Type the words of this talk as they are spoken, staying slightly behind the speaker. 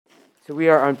So we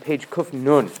are on page Kuf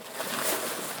Nun.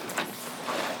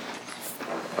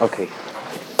 Okay.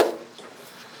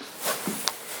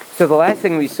 So the last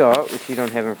thing we saw, which you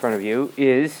don't have in front of you,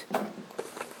 is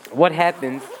what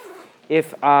happens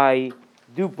if I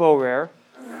do borer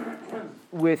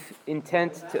with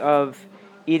intent of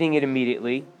eating it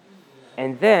immediately,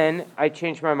 and then I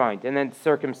change my mind, and then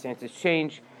circumstances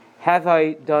change. Have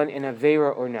I done an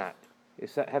avera or not?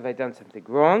 Have I done something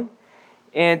wrong?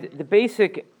 And the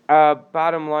basic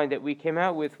bottom line that we came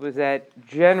out with was that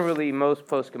generally most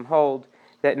poskim hold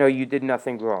that no, you did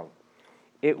nothing wrong.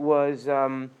 It was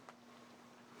so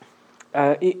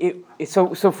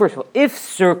first of all, if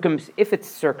it's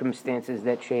circumstances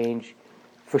that change,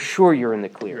 for sure you're in the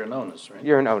clear. You're an onus, right?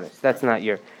 You're an onus. That's not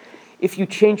your. If you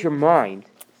change your mind,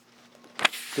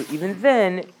 so even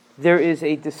then there is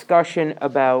a discussion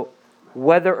about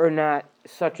whether or not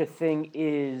such a thing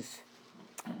is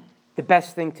the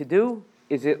best thing to do.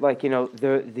 Is it like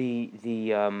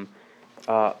the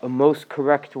most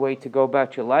correct way to go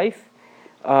about your life?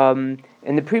 And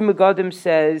the Pri Megadim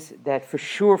says that for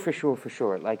sure,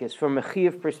 like it's from a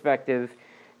chiyuv perspective,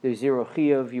 there's zero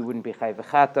chiyuv, you wouldn't be chayv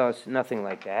v'chatos, nothing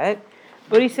like that.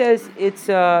 But he says it's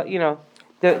the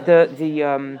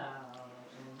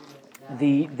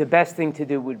best thing to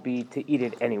do would be to eat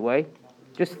it anyway.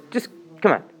 Just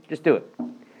come on, just do it.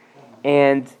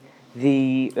 And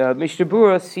the Mishnah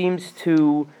Berurah seems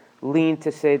to lean to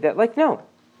say that, like, no,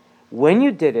 when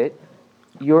you did it,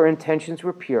 your intentions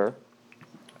were pure,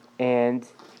 and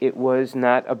it was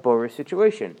not a borer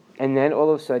situation. And then all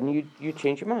of a sudden you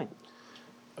change your mind.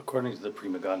 According to the Pri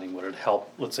Megadim, would it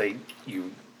help? Let's say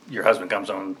your husband comes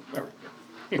home, or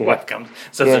your wife comes,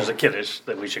 says there's a kiddush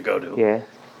that we should go to. Yeah.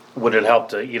 Would it help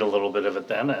to eat a little bit of it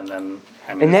then, and then?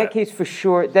 In that case, for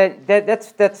sure,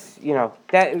 that's that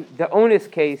the onus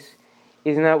case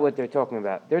is not what they're talking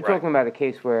about. They're talking about a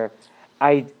case where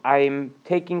I'm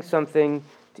taking something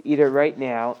to eat it right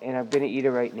now, and I'm going to eat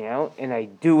it right now, and I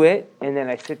do it, and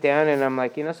then I sit down, and I'm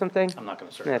like, something? I'm not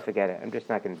going to serve it. Forget it. I'm just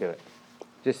not going to do it.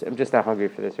 I'm just not hungry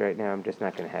for this right now. I'm just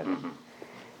not going to have it.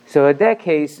 So in that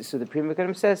case, so the Pri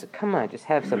Megadim says, come on, just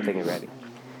have something already.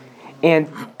 And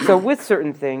so with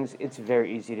certain things, it's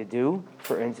very easy to do.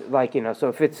 For instance, like, so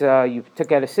if it's, you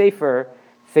took out a sefer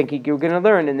thinking you were going to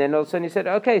learn, and then all of a sudden you said,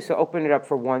 okay, so open it up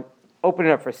for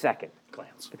a second.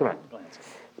 Glance. Come on. Glance.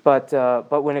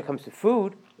 But when it comes to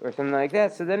food or something like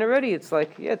that, so then already it's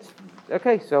like, it's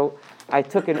okay. So I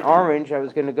took an orange, I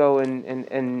was going to go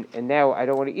and now I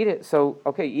don't want to eat it. So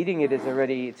okay, eating it is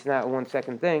already, it's not a 1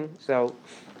 second thing. So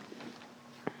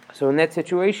in that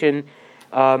situation,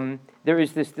 there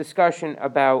is this discussion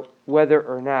about whether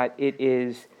or not it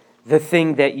is the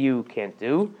thing that you can't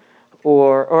do,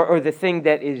 or the thing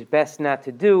that is best not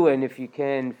to do, and if you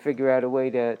can figure out a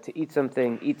way to eat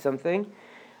something,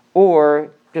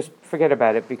 or just forget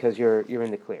about it because you're in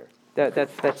the clear. That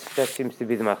seems to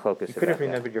be the machlokus. You could have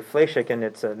remembered your fleshik and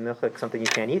it's a milchik, something you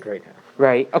can't eat right now.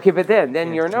 Right. Okay, but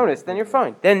then you're an onus. Then you're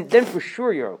fine. Then for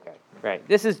sure you're okay. Right.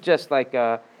 This is just like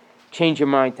a change your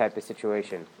mind type of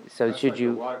situation. So that's should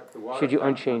you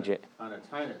unchange it? On a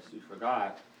tinus, you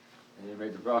forgot, and you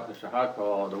made the bracha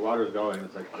shahakol. The water's going.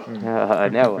 It's like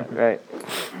now what? Right.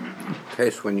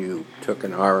 Case when you took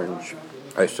an orange,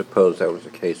 I suppose that was a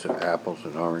case of apples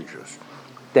and oranges.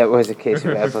 That was a case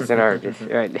of apples and oranges,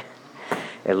 right?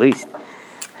 At least.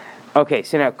 Okay,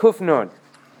 so now Kuf Nun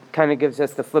kind of gives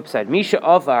us the flip side. Misha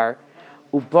Avar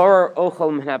ubarar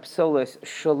ochel min hapsolis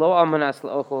shelo almanas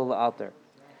laochel la'alter.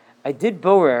 I did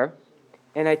borer,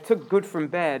 and I took good from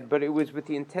bad, but it was with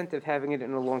the intent of having it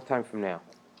in a long time from now.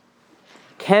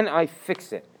 Can I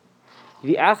fix it?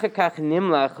 V'achakach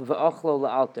nimlach v'ochlo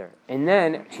la'alter. And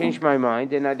then changed my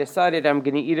mind, and I decided I'm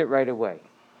going to eat it right away.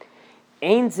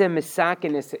 Ein ze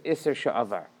misaken is iser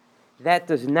sha'avar. That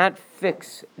does not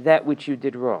fix that which you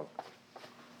did wrong.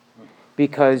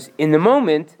 Because in the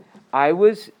moment, I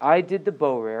did the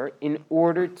borer in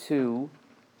order to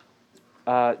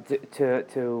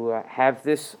have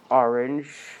this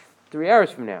orange 3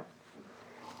 hours from now.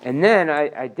 And then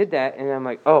I did that, and I'm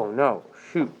like, oh no,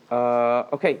 shoot.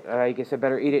 Okay, I guess I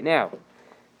better eat it now.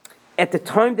 At the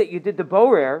time that you did the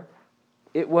borer,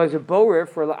 it was a borer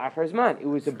for la'achar zman. It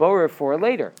was a borer for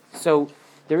later. So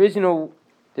there's no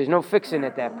fixing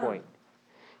at that point.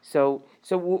 So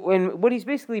what he's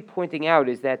basically pointing out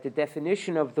is that the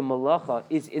definition of the malacha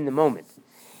is in the moment,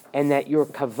 and that your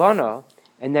kavana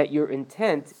and that your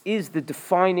intent is the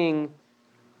defining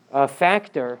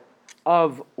factor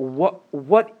of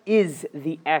what is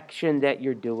the action that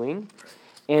you're doing,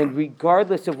 and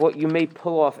regardless of what you may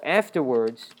pull off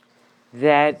afterwards,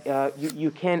 that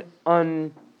you can't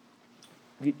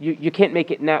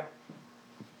make it not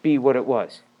be what it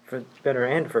was. For better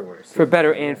and for worse. For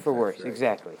better and for worse, right.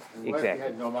 exactly, And when exactly. He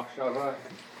had no machshava,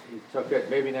 he took it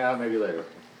maybe now, maybe later.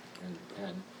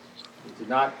 And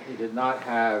he did not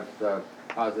have the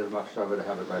positive machshava to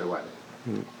have it right away.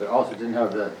 But also didn't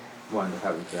have the one to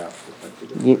have it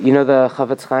after. You know the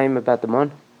Chavetz Chaim about the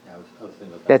mon? Yeah, I was thinking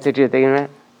about that. That's what you're thinking about?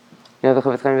 You know the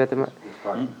Chavetz Chaim about the mon? This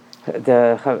part.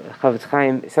 The Chavetz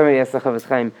Chaim, somebody asked the Chavetz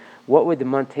Chaim, what would the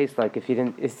mon taste like if you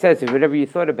didn't, it says that whatever you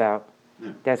thought about,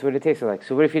 that's what it tasted like.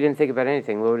 So what if you didn't think about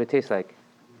anything? What would it taste like?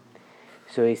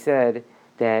 So he said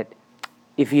that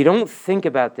if you don't think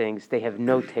about things, they have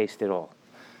no taste at all.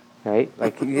 Right?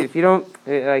 Like if you don't,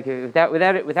 like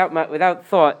without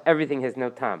thought, everything has no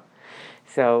time.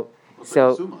 So,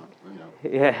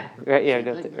 yeah, right,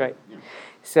 yeah, right.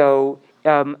 So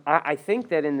I think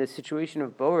that in the situation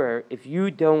of borer, if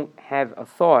you don't have a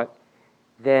thought,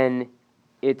 then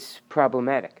it's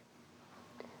problematic.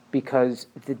 Because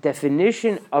the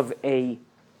definition of a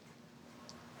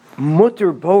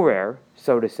mutter borer,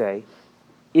 so to say,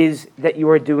 is that you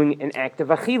are doing an act of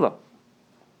achila.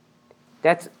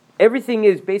 Everything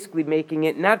is basically making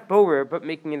it not borer, but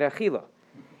making it achila.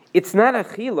 It's not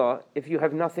achila if you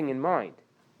have nothing in mind.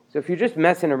 So if you're just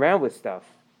messing around with stuff,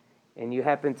 and you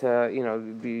happen to,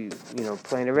 be,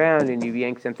 playing around, and you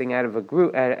yank something out of a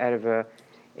group,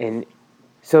 and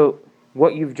so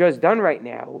what you've just done right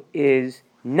now is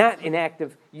not an act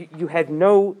of, you had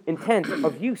no intent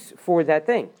of use for that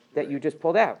thing that you just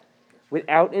pulled out.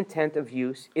 Without intent of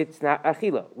use, it's not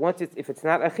achila. If it's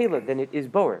not achila, then it is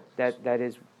borer. That's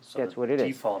what it is.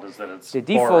 Default is that it's The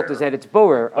default is that it's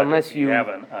borer, But unless if you have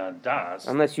a das,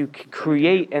 unless you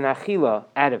create an achila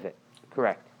out of it.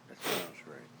 Correct. That sounds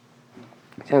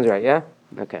right. Sounds right, yeah?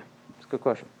 Okay. That's a good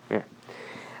question. Yeah.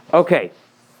 Okay.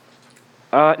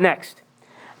 Next.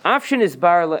 Option is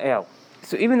bar la'el.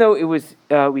 So even though it was,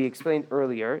 we explained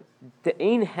earlier, the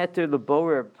ein heter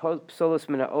leborer psolos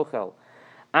min ha'ochel,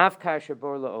 av kasher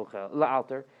bor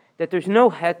la'alter, that there's no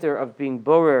heter of being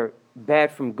borer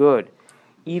bad from good,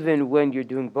 even when you're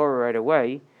doing borer right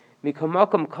away.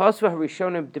 Mikamakam kasva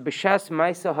harishonim de b'shas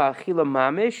ma'isa ha'achila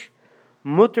mamish,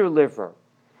 mutter liver.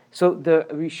 So the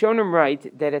Rishonim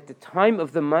write that at the time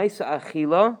of the Maisa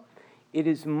Achila, it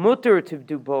is mutter to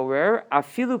do borer,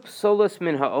 afilu psolos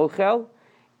min ha'ochel,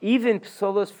 even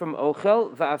psolos from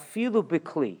ochel, va'afilu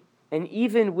b'kli, and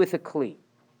even with a kli,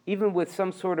 even with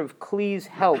some sort of kli's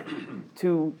help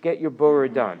to get your borer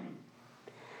done.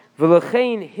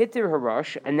 V'lechein hitir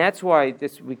harash, and that's why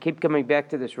we keep coming back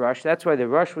to this rush. That's why the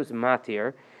rush was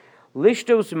matir.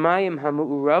 Lishtos mayim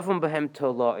hamu'uravim b'hem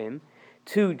tolaim,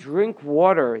 to drink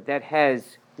water that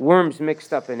has worms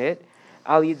mixed up in it,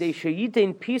 al yidei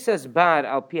sheyitin pisas bad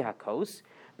al pihakos,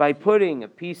 by putting a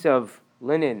piece of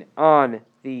linen on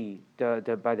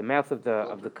by the mouth of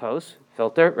the kos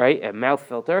filter, right, a mouth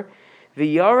filter,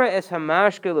 v'yara es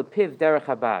hamashke lepiv derech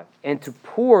habad, and to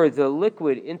pour the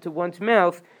liquid into one's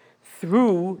mouth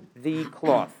through the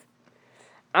cloth.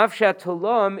 Afshat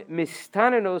tolam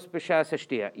mistanenos b'shas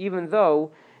hashtia, even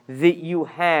though that you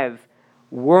have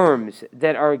worms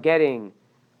that are getting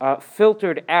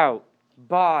filtered out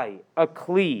by a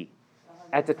kli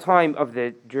at the time of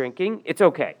the drinking, it's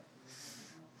okay.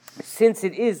 Since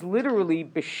it is literally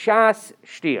b'shas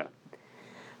shtia.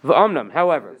 V'omnam,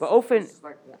 however, It's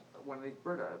like one of these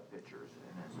Brita pictures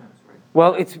in a sense, right?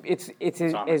 well, it's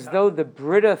on the as top. though the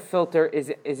Brita filter is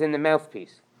in the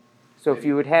mouthpiece. So if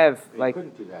you would have You like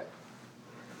couldn't do that.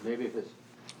 Maybe if it's.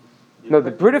 no,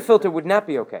 the Brita filter would not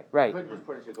be okay, You right? couldn't just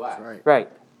put it in glass. Right. Right,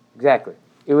 exactly.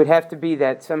 It would have to be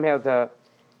that somehow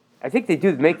I think they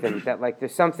do make them that like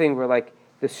there's something where like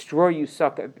the straw you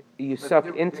suck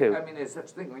into, I mean, there's such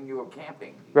thing when you were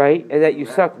camping. right? And that you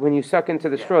Yeah. suck when you suck into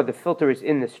the Yeah. straw, the filter is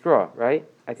in the straw, right?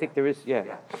 I think there is, yeah.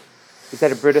 Yeah. Is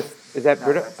that a Brita? Is that No,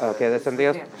 Brita? that's, Okay, that's something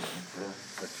else. camping.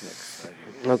 That's next.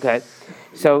 Okay,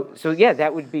 so yeah,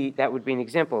 that would be an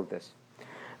example of this.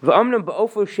 But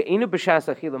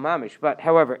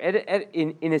however,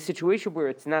 in a situation where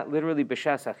it's not literally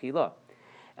b'shas achila,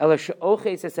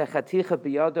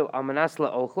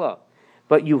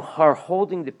 but you are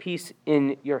holding the piece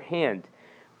in your hand,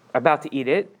 about to eat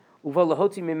it, and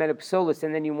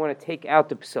then you want to take out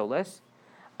the psolas.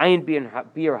 Ayin bir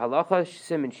halacha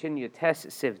siman shin yotes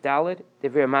siv dalid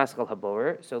devir maskal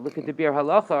haborer. So look at the bir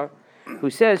halacha, who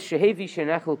says shehevi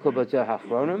shenachel kobata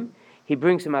hachronim. He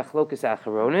brings a machlokas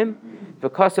achronim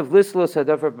because of lislos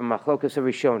hadavar b'machlokas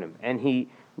rishonim, and he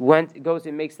goes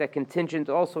and makes that contingent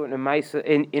also in a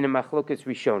machlokas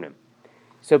rishonim.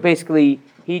 So basically,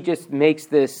 he just makes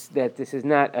that this is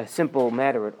not a simple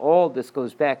matter at all. This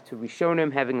goes back to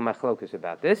rishonim having a machlokas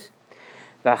about this.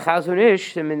 Chazon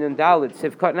Ish, Simin Dalid,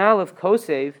 Sivkot Aleph,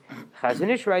 Kosev, Chazon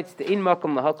Ish writes, the in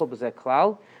makom lahakol b'zeh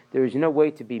klal. There is no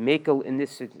way to be makel in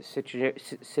this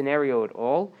scenario at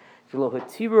all. V'lo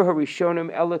hatiru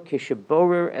harishonim ela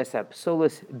kishaborer es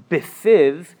apsolis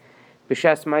befiv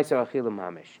b'shas ma'aser achilah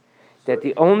mamish. That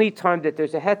the only time that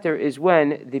there's a heter is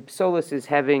when the psolis is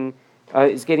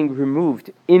getting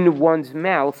removed in one's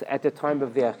mouth at the time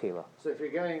of the achilah. So if you're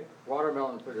getting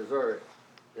watermelon for dessert,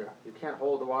 you can't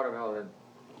hold the watermelon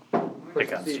and push Pick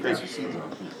the out seeds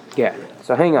out. Yeah.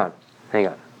 So hang on.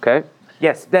 Okay.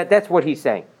 Yes, that's what he's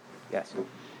saying. Yes.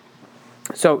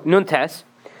 So nun tes,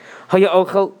 haya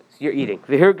ochel, you're eating.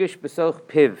 V'hirgish b'soch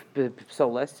piv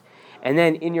psolis, and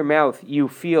then in your mouth you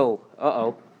feel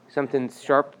something's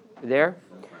sharp there.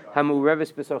 Hamu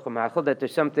revis b'soch hamachel, that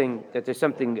there's something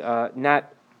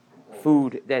not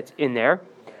food that's in there.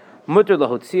 Mutter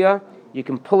lahotzia, you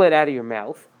can pull it out of your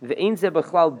mouth. Ve'ein ze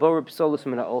b'chlal borer psolis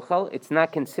min ha'ochel, it's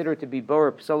not considered to be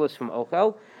borer psolis from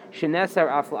ochel. Shenesar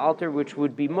afal alter, which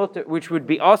would be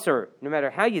aser, no matter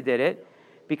how you did it,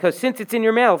 because since it's in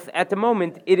your mouth at the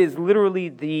moment, it is literally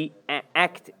the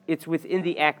act. It's within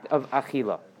the act of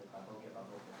achila.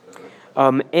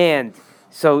 And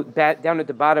so that down at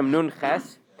the bottom, nun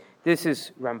ches. This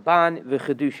is Ramban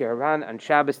v'chedush Haran on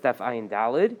Shabbos Daf Ayin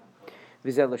Dalid.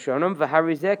 V'zeh lashonom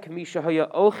v'harizeh k'misha haya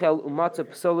ochel umatzah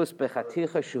psolos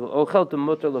bechaticha shu ochel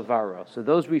demuter levaro. So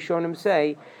those Rishonim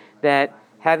say that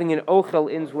having an ochel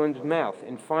in one's mouth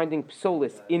and finding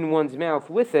psolis in one's mouth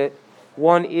with it,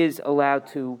 one is allowed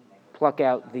to pluck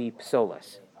out the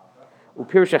psolis.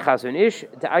 Upirsha Chazon Ish,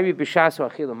 the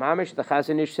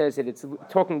Chazon Ish says that it's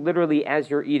talking literally as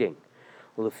you're eating.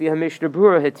 Okay,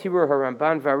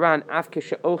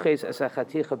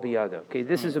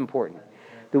 this is important.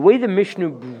 The way the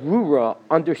Mishnah Brura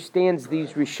understands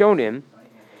these Rishonim,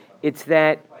 it's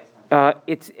that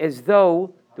it's as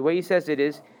though, the way he says it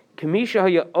is, when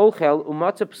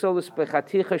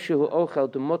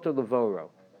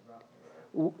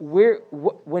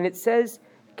it says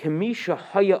Kamisha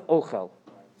haya ochel,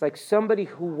 it's like somebody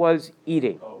who was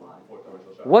eating.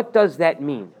 What does that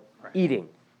mean? Eating.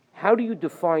 How do you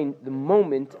define the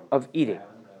moment of eating?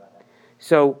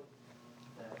 So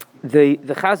the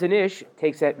Chazon Ish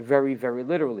takes that very, very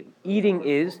literally. Eating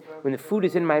is when the food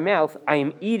is in my mouth, I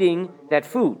am eating that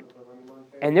food.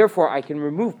 And therefore, I can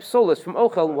remove psolas from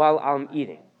ochel while I'm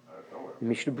eating. The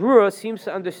Mishnah Brura seems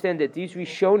to understand that these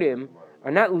Rishonim are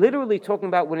not literally talking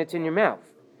about when it's in your mouth.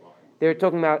 They're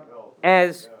talking about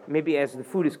as the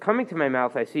food is coming to my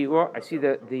mouth, I see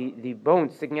the bone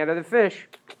sticking out of the fish,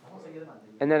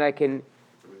 and then I can,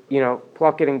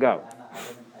 pluck it and go.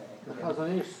 The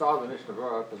Chazon Ish saw the Mishnah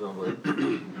Brura, presumably,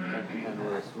 and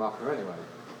was smacher anyway.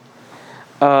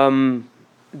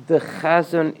 The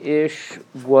Chazon Ish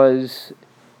was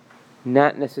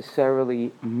not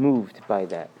necessarily moved by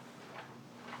that.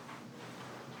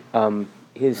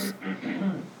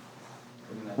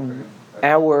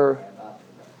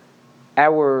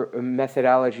 Our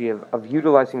methodology of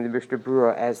utilizing the Mishnah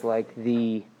Brura as like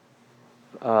the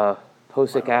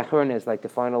posek achron, as like the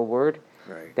final word,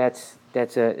 Right. it's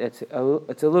a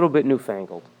little bit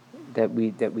newfangled that we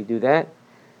do that.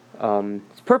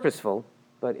 It's purposeful,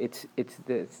 but it's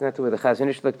not the way the Chazon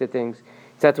Ish looked at things.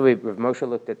 It's not the way Rav Moshe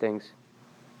looked at things.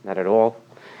 Not at all.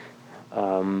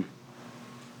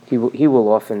 He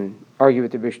will often argue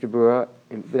with the Mishnah Brura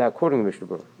without quoting the Mishnah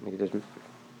Brura.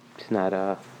 It's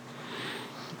not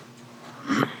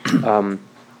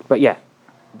but yeah.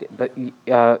 But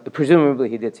presumably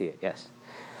he did see it. Yes.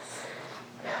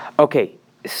 Okay.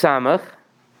 Samach.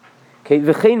 Okay,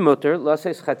 v'chein mutter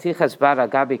lases chatichas bar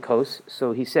agabi kos.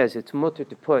 So he says it's mutter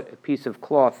to put a piece of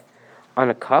cloth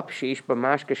on a cup sheish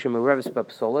b'mashka shemureves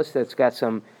b'psolos that's got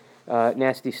some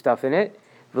nasty stuff in it.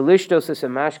 V'lishtos es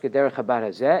mashka derech habar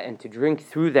hazeh, and to drink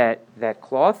through that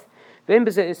cloth. V'en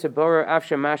b'zeh isabora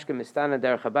afshe mashka mistana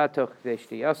derech habar toch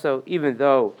v'shtiyasa. Even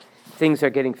though things are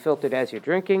getting filtered as you're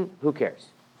drinking, who cares?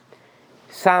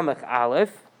 Samach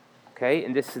aleph. Okay,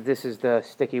 and this is the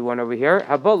sticky one over here.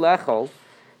 Habo lechol.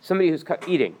 Somebody who's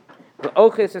eating, and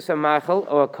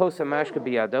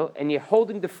you're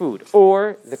holding the food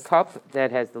or the cup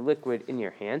that has the liquid in your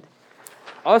hand.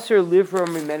 You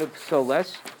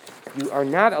are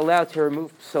not allowed to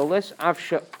remove psoles,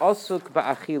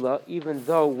 even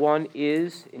though one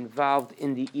is involved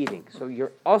in the eating. So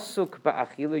you're asuk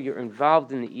ba'achila, you're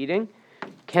involved in the eating,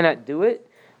 cannot do it.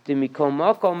 This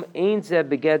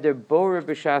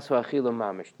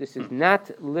is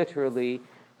not literally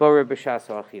Borer b'shas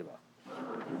ha'achila.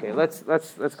 Okay, let's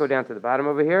go down to the bottom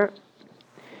over here.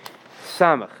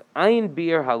 Samach ayin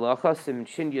bir halacha sim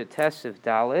shin yotes of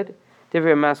dalid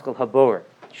divrei maskal habor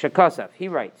shakasaf. He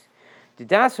writes,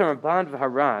 Didas Ramban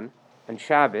v'Haran on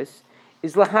Shabbos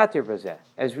is lahatir bazeh,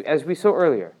 as we saw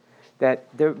earlier, that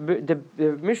the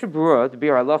Mishnah Berurah, the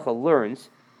Biur Halacha, learns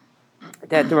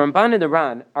that the Ramban and the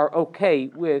Ran are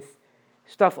okay with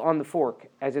stuff on the fork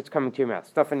as it's coming to your mouth,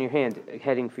 stuff in your hand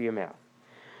heading for your mouth.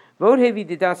 But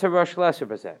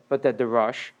that the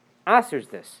Rosh answers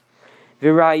this.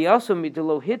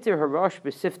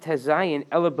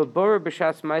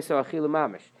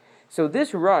 So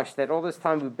this Rosh that all this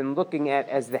time we've been looking at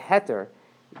as the heter,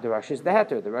 the Rosh is the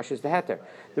heter, the Rosh is the heter.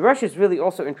 The Rosh is really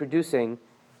also introducing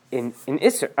in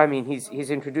Isser,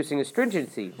 he's introducing a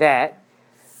stringency that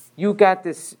you got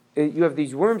this, you have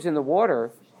these worms in the water.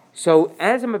 So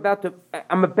as I'm about to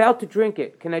drink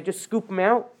it, can I just scoop them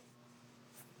out?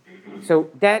 So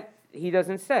that he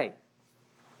doesn't say.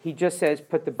 He just says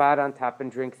put the bot on top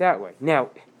and drink that way.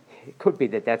 Now, it could be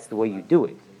that that's the way you do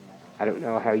it. I don't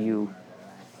know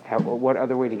what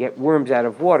other way to get worms out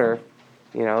of water.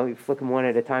 You flick them one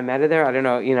at a time out of there. I don't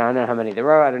know. I don't know how many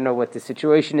there are. I don't know what the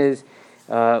situation is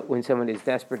when someone is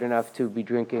desperate enough to be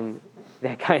drinking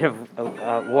that kind of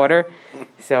water.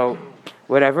 So,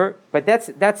 whatever. But that's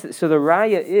so the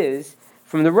raya is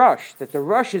from the Rosh that the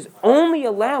Rosh is only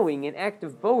allowing an act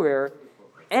of boer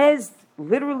as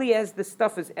literally as the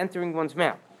stuff is entering one's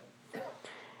mouth.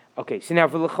 Okay, so now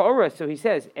for l'chora, so he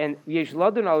says, and yesh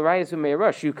ladun al rayas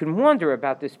u'mei you can wonder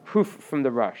about this proof from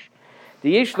the Rosh.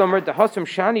 The yesh lomer the hasam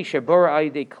shani shabora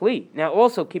ayidei kli. Now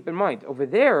also keep in mind over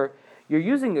there you're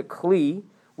using a kli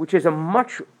which is a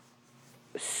much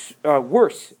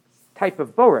worse type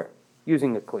of boer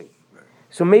using a kli.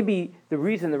 So maybe the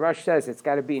reason the Rosh says it's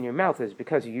got to be in your mouth is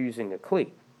because you're using a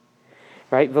kli.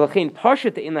 Right? So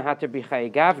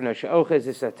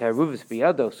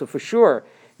for sure,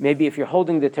 maybe if you're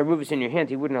holding the taruvus in your hand,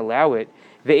 he wouldn't allow it.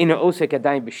 When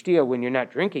you're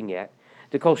not drinking yet.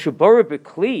 Because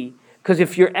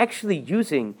if you're actually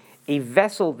using a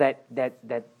vessel that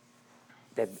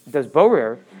does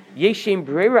borer, yeshem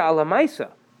brera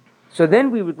alamaisa. So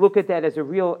then we would look at that as a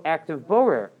real act of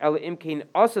borer.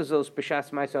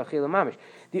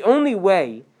 The only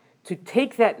way to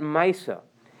take that maisa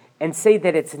and say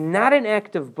that it's not an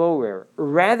act of borer,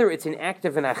 rather it's an act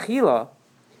of an achila,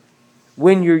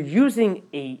 when you're using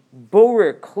a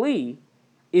borer kli,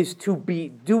 is to be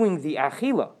doing the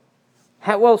achila.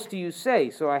 How else do you say?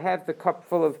 So I have the cup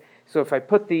full of. So if I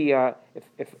put the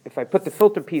if I put the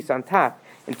filter piece on top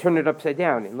and turn it upside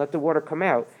down and let the water come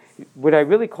out, would I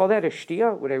really call that a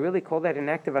shtia? Would I really call that an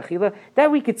act of achila?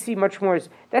 That we could see much more as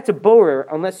that's a borer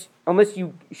unless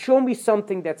you show me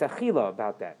something that's achila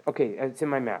about that. Okay, it's in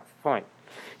my mouth. Fine.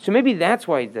 So maybe that's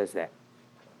why he does that.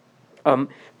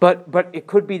 But it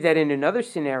could be that in another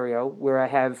scenario where I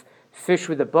have fish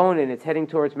with a bone and it's heading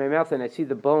towards my mouth and I see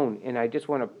the bone and I just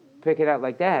want to pick it out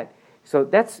like that. So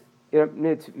that's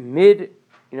it's mid,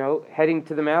 heading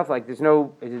to the mouth. Like there's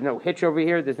no hitch over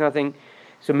here. There's nothing.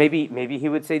 So maybe he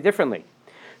would say differently.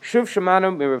 Shuv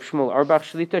Shemanu Mirav Shmuel Arbach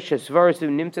Shlita Shesvarzu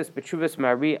Nimtzas B'Tshuvas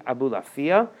Mari Abu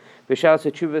Lafia B'Shal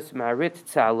Tshuvas Marit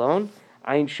Tzalon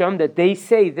Ayin Sham, that they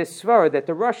say this svar that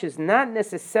the Rosh is not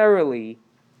necessarily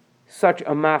such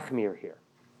a machmir here,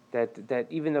 that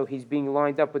even though he's being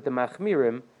lined up with the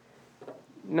machmirim,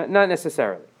 not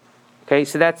necessarily. Okay,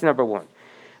 so that's number one.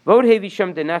 So again, the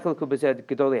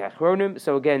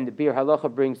Biur Halacha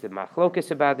brings the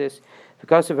machlokas about this.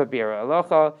 Because of a Biur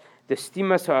Halacha, the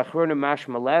stimas ha'achronim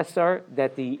mashma lasar,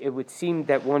 that it would seem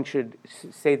that one should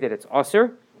say that it's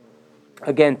aser,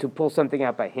 again, to pull something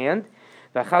out by hand.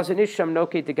 And the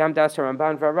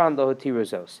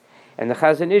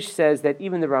Chazon Ish says that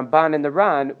even the Ramban and the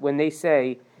Ran, when they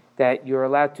say that you're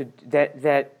allowed to,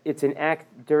 that it's an act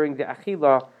during the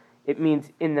achila, it means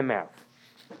in the mouth.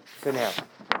 So now,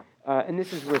 and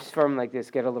this is where sfarim like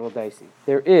this get a little dicey.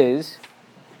 There is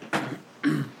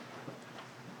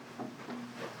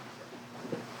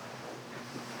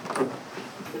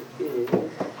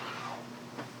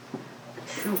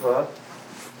tshuva.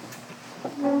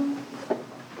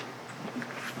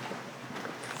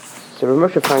 So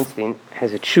Rav Moshe Feinstein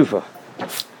has a tshuva.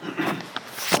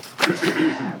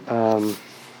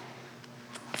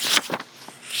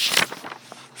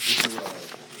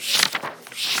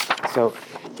 So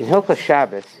in Hilchos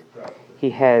Shabbos,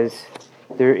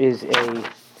 there is in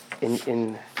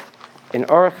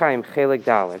Orach Chaim Chelik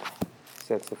Daled,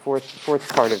 so that's the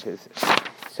fourth part of his.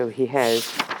 So he has,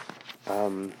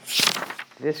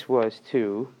 this was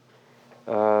to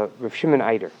Rav Shimon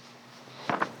Eider.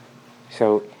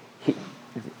 So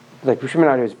Rav Shimon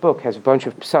Eider's book has a bunch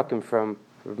of psukim from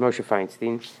Rav Moshe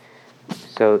Feinstein.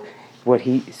 So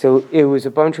it was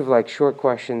a bunch of short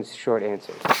questions, short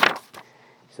answers.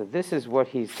 So this is what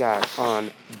he's got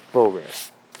on borer.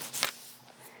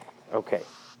 Okay.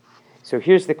 So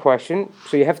here's the question.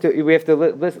 So we have to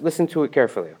listen to it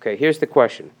carefully. Okay. Here's the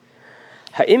question.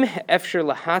 Ha'im efshar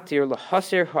lahatir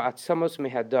lahaser ha'atzamos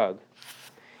mehadog.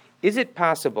 Is it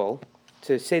possible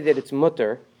to say that it's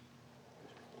mutter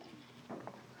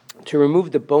to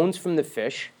remove the bones from the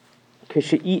fish,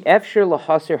 kashe'i efshar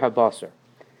lahaser habasar,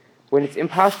 when it's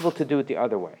impossible to do it the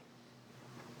other way?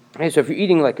 Okay, so if you're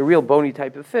eating like a real bony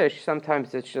type of fish,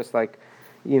 sometimes it's just like,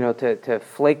 to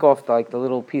flake off the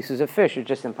little pieces of fish, it's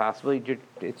just impossible.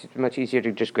 It's much easier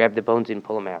to just grab the bones and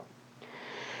pull them out.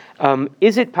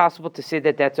 Is it possible to say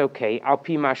that that's okay? Al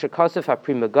pi mashakosef ha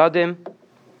pri megadim,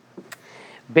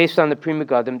 based on the pri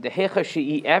megadim, the hecha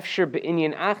she'i efshar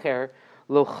be'inyan acher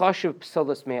lo chashuv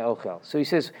psolos me'ochel. So he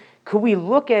says, could we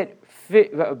look at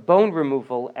bone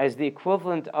removal as the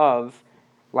equivalent of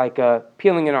like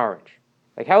peeling an orange?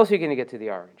 Like, how else are you going to get to the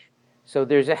orange? So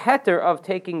there's a heter of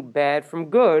taking bad from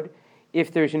good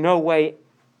if there's no way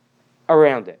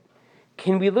around it.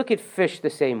 Can we look at fish the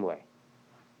same way?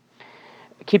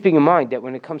 Keeping in mind that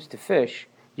when it comes to fish,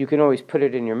 you can always put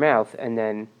it in your mouth and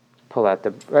then pull out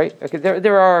the, right? Okay,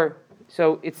 there are,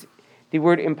 so it's, the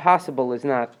word impossible is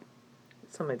not.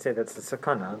 Some might say that's a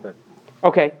sakana, but.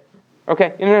 Okay,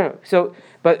 no. So,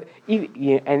 but,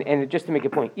 and just to make a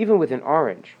point, even with an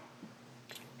orange,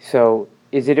 so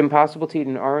is it impossible to eat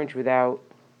an orange without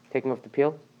taking off the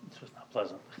peel? It's just not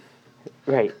pleasant.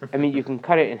 Right. I mean, you can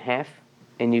cut it in half,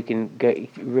 and you can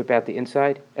rip out the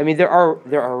inside. I mean, there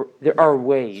are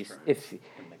ways. If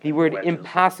the word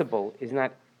impossible is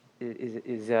not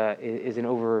is an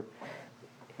over,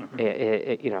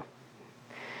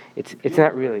 it's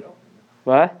not really.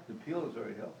 What? The peel is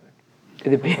very healthy.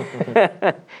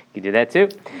 You do that too.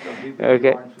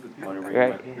 Okay.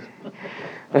 Right.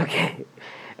 Okay.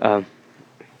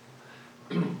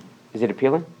 Is it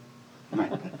appealing?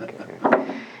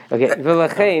 Okay.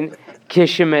 V'lachein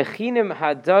kishemechinim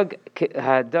hadog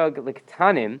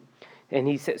lektanim, and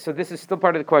he said. So this is still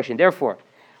part of the question. Therefore,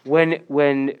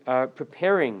 when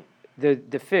preparing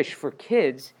the fish for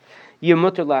kids, you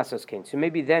mutter lasos kain. So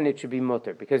maybe then it should be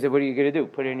mutter, because what are you going to do?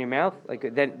 Put it in your mouth?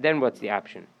 Like then what's the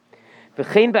option?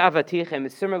 V'chein ba'avatichem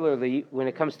is similarly when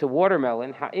it comes to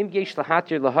watermelon. Ha'im yesh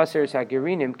lahatir lahaseres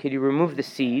hagirinim. Could you remove the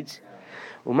seeds?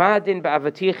 Umadin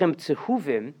ba'avatichem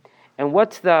tzehuvim. And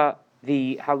what's the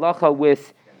halacha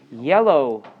with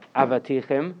yellow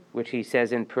avatichim, which he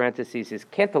says in parentheses is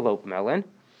cantaloupe melon,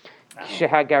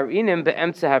 shehagarinim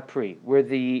be'emtza hapri, where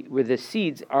the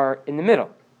seeds are in the middle.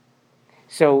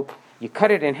 So you cut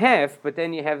it in half, but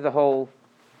then you have the whole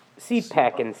seed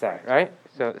pack inside, right?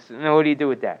 So now what do you do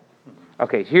with that?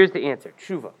 Okay, here's the answer.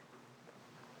 Tshuva.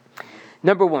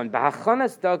 Number one,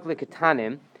 b'hachanas dag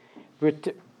lekatanim.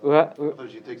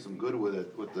 Suppose you take some good with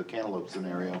it, with the cantaloupe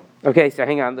scenario. Okay, so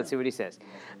hang on, let's see what he says.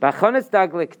 B'chanas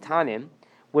dag lekatanim,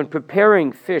 when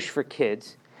preparing fish for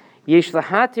kids, yesh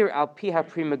lahatir al pi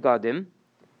hapri megadim,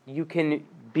 you can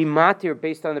be matir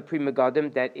based on the pri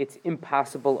megadim that it's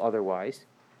impossible otherwise.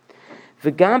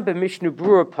 V'gam b'mishnah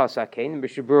brura pasakein,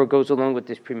 Mishnah Brura goes along with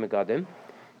this pri megadim.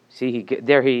 See,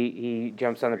 he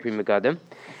jumps on the pri megadim.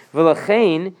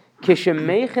 V'lachein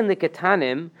kishemechen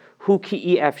lekatanim hu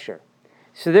ki'i efshar.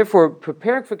 So therefore,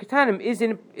 preparing for katanim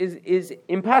is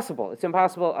impossible. It's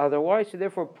impossible otherwise. So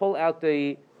therefore, pull out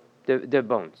the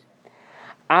bones.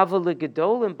 Aval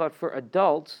legedolim, but for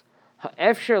adults,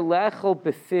 ha'efshar lechol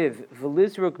befiv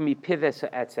v'lizruk mipives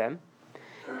ha'etzem.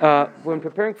 When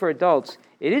preparing for adults,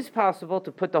 it is possible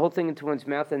to put the whole thing into one's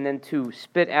mouth and then to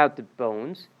spit out the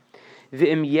bones.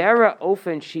 V'im yara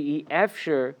ofen she'i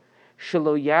efshar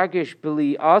shelo yagish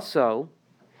b'li also.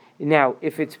 Now,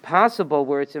 if it's possible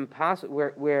where it's impossible,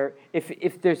 where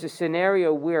if there's a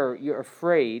scenario where you're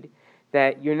afraid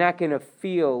that you're not going to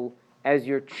feel as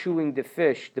you're chewing the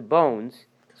fish the bones,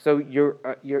 so you're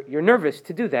nervous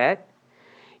to do that.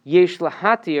 Yesh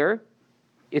lahatir,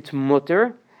 it's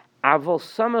mutter, avol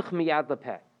samach miyad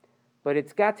lepeh. But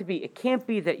it's got to be. It can't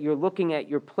be that you're looking at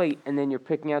your plate and then you're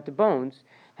picking out the bones.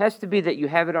 It has to be that you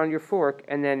have it on your fork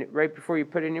and then right before you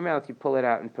put it in your mouth, you pull it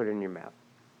out and put it in your mouth.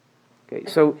 Okay,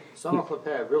 so Samach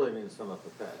lepeh really means samach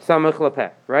lepeh. Samach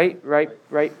lepeh,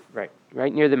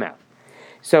 right near the mouth.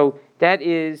 So that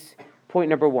is point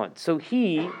number one. So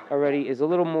he already is a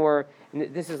little more.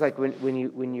 This is like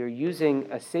when you're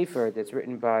using a sefer that's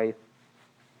written by,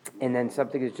 and then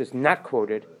something is just not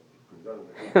quoted.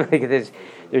 Like there's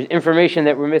information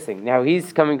that we're missing. Now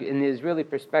he's coming in the Israeli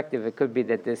perspective. It could be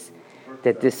that this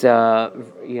this tshuva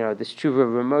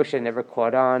Rav Moshe never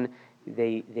caught on.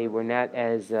 They were not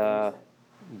as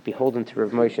beholden to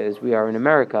Rav Moshe as we are in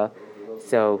America,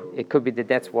 so it could be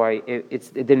that's why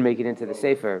it didn't make it into the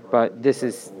sefer. But this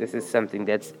is something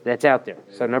that's out there.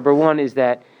 So number one is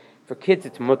that For kids,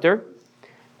 it's mutter,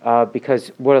 because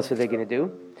what else are they going to do?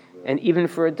 And even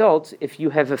for adults, if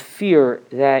you have a fear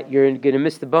that you're going to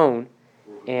miss the bone,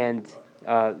 and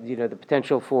the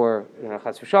potential for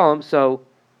chas v'shalom, so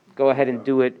go ahead and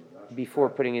do it before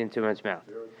putting it into one's mouth.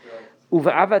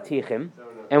 Uva avatichim,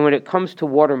 and when it comes to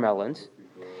watermelons,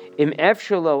 im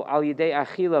efshalo al yedei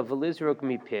achila v'lizrok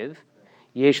mipiv,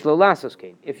 yesh lo lasos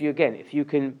kein. If you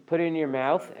can put it in your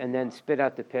mouth and then spit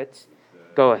out the pits,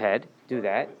 go ahead, do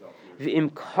that.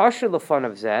 V'im kasha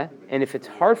lefanav zeh, and if it's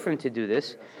hard for him to do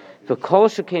this, v'kol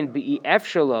shekain be'i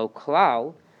efshalo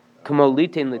klal, kamo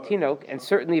litin latinok, and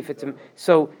certainly if it's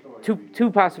so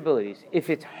two possibilities. If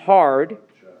it's hard,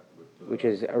 which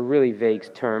is a really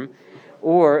vague term,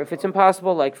 or if it's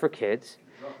impossible, like for kids,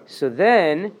 so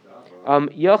then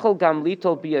yachol gam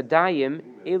litol biyadayim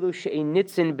elu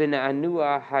she'enitzin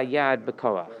b'na'anua hayad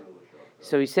b'koach.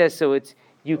 So he says, so it's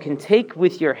you can take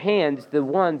with your hands the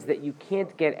ones that you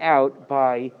can't get out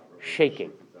by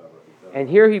shaking. And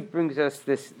here he brings us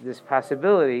this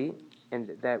possibility,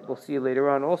 and that we'll see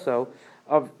later on also,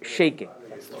 of shaking.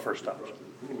 That's the first option.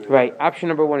 Right, option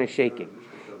number one is shaking.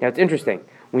 Now it's interesting.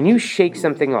 When you shake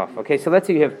something off, okay, so let's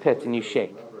say you have pits and you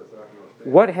shake.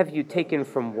 What have you taken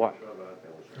from what?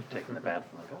 You're taking the bad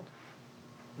from the good.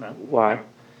 No? Why?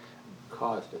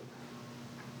 Caused it.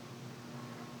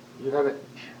 You have it.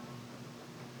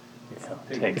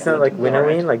 It's not like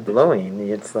winnowing, like blowing.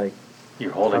 It's like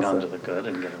You're holding on Also- to the good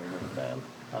and getting rid of the bad.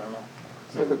 I don't know.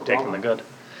 It's like a Taking the good.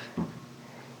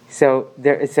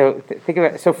 Think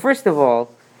about it. So first of all,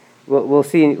 we'll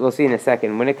see in a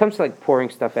second. When it comes to like pouring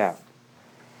stuff out,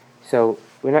 so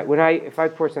if I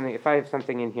pour something, if I have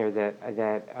something in here that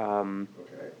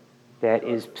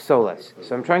is psolas,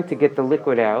 so I'm trying to get the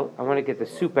liquid out. I want to get the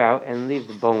soup out and leave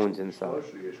the bones inside. All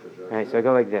right, so I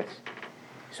go like this.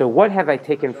 So what have I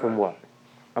taken from what?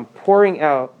 I'm pouring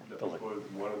out. The liquid.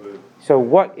 So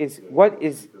what is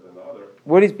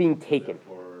being taken?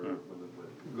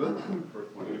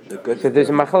 The good So there's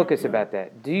a machlokas about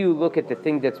that. Do you look at the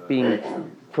thing that's being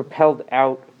propelled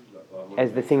out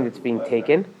as the thing that's being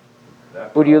taken?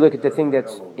 Or do you look at the thing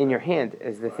that's in your hand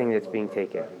as the thing that's being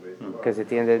taken? Because at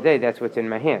the end of the day, that's what's in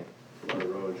my hand.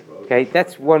 Okay,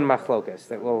 that's one machlokas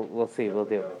that we'll see, we'll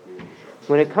do.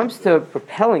 When it comes to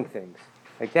propelling things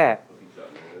like that,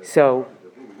 so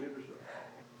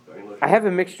I have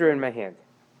a mixture in my hand.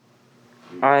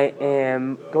 I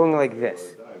am going like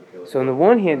this. So on the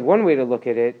one hand, one way to look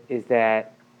at it is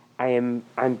that I'm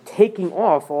taking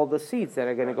off all the seeds that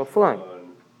are going to go flying.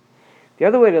 The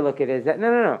other way to look at it is that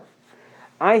no.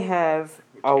 I have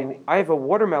a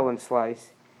watermelon slice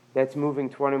that's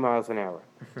moving 20 miles an hour,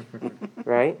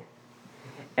 right?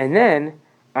 And then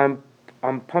I'm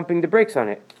pumping the brakes on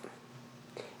it,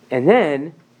 and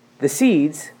then the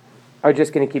seeds are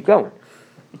just going to keep going.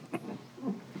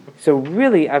 So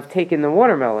really, I've taken the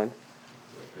watermelon,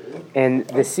 and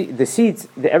the seeds,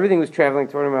 everything was traveling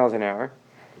 20 miles an hour,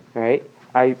 right?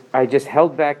 I just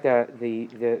held back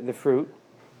the fruit,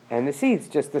 and the seeds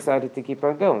just decided to keep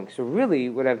on going. So really,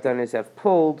 what I've done is I've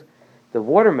pulled the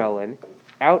watermelon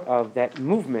out of that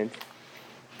movement,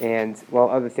 and while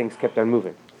other things kept on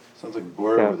moving. Sounds like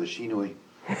Bora So- with a shinoi.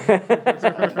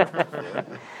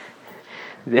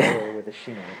 with a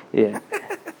sheen. Yeah.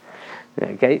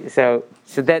 Okay, so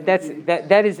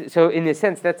that is so in a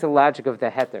sense that's the logic of the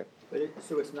heter. But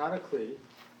so it's not a kli,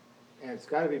 and it's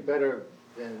got to be better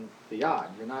than the yad.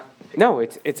 You're not. No,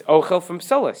 it's ochel from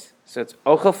solas. So it's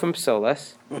ochel from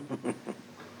solas,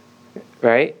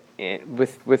 right? And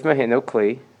with my hand, no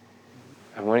kli.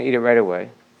 I want to eat it right away.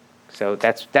 So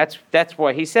that's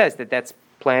why he says that's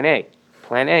plan A.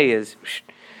 Plan A is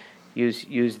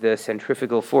use the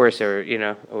centrifugal force or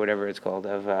whatever it's called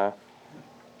of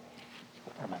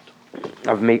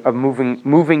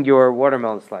moving your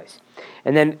watermelon slice.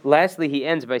 And then lastly he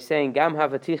ends by saying gam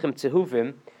havatichim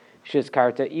tzehuvim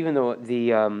shizkarta, even though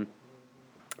the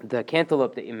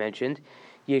cantaloupe that you mentioned,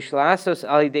 yishlasos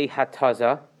alidei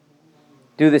hataza,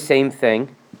 do the same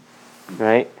thing,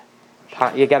 right?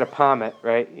 You got to palm it,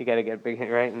 right? You got to get a big hit,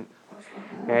 right?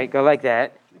 Right, go like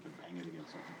that,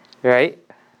 right?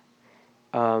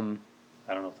 I don't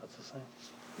know if that's the same.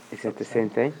 Is that the same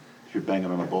thing? If you're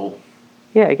banging on a bowl.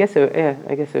 Yeah, I guess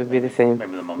it would be the same.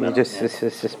 Maybe the You're momentum, just yeah.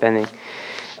 suspending.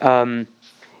 V'im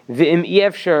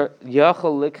yefshar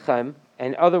yachol likchem,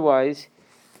 and otherwise,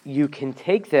 you can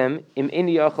take them im in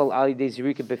yachol ali de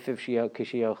zirika befiv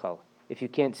kishiyochal, if you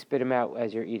can't spit them out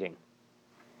as you're eating.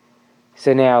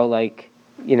 So now, v'im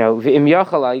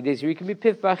yachol ali de zirika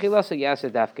befiv b'achilasa yasa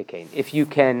dafka kain. If you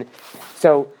can,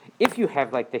 so if you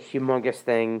have like the humongous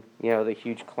thing, the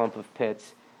huge clump of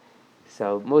pits.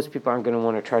 So most people aren't going to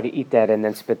want to try to eat that and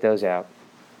then spit those out.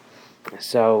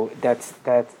 So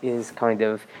that is kind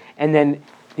of, and then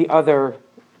the other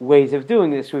ways of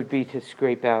doing this would be to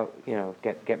scrape out,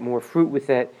 get more fruit with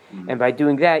it, and by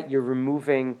doing that, you're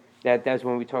removing that. That's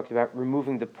when we talked about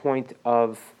removing the point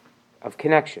of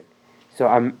connection. So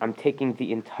I'm taking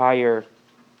the entire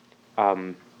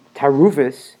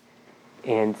taruvis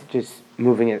and just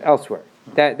moving it elsewhere.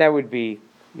 That would be,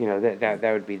 that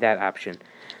would be that option.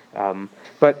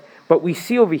 But we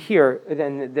see over here,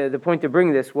 then the point to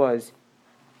bring this was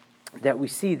that we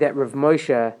see that Rav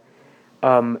Moshe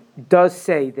does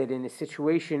say that in a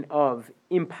situation of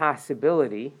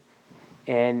impossibility,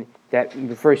 and that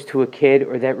refers to a kid,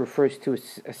 or that refers to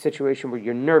a situation where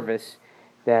you're nervous,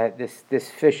 that this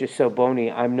fish is so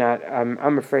bony,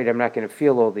 I'm afraid I'm not going to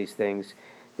feel all these things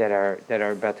that are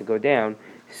about to go down.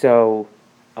 So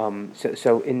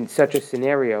in such a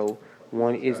scenario,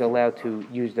 one is allowed to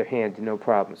use their hand, no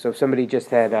problem. So if somebody just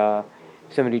had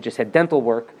dental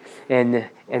work, and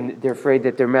they're afraid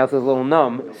that their mouth is a little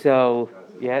numb, so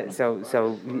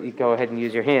you go ahead and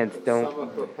use your hands.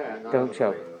 Don't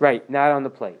choke. Right, not on the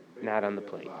plate.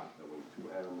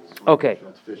 Okay.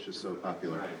 Fish is so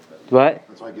popular. What?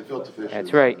 That's why gefilte fish. That's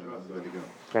is, right. the way to go.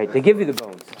 Right, they give you the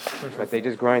bones, but they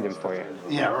just grind them for you.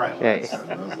 Yeah, right. Right. That's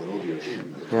what I told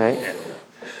you. Right.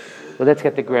 Well, that's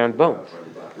got the ground bones.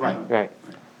 Right.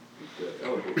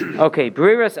 Okay,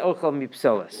 Breiras ochel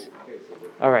mipsolas.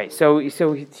 All right, so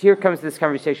here comes this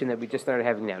conversation that we just started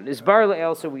having now. Isbar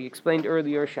le'el, so we explained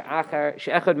earlier, she'echad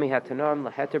mihatanom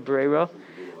laheter breira.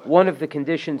 One of the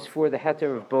conditions for the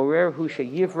heter of borer, hu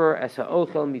she'yivrer as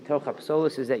ha'ochel mitoch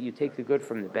ha'psolas, is that you take the good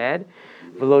from the bad.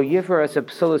 V'lo yivrer as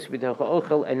ha'psolas mitoch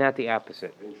ha'ochel, and not the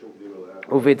opposite.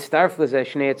 Uvid starf l'zeh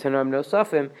shnei etanom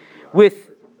nosafim,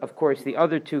 with, of course, the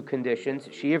other two conditions,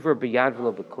 she'yivrer b'yad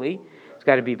v'lo b'kli. It's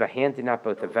got to be by hand and not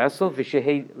both a vessel.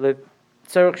 V'shehei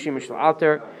tzarich shemish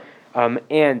l'alter,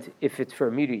 and if it's for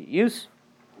immediate use,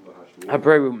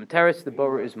 habreru materis, the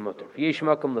borer is mutter. V'yesh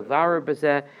makom levarer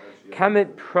b'zeh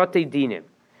kamet prote dinim.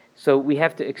 So we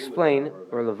have to explain,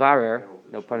 or levarer,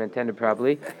 no pun intended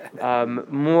probably,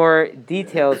 more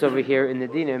details over here in the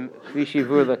dinim,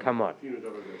 v'shivur lekamon.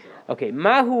 Okay,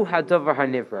 mahu hadavar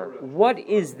hanivrar. What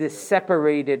is this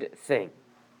separated thing?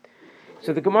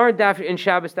 So the Gemara daf in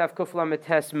Shabbos daf kuf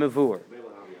lametes mavur.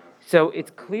 So it's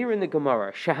clear in the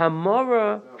Gemara,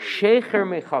 shahamara shecher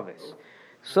mechavis,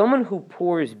 someone who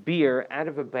pours beer out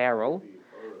of a barrel,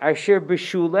 asher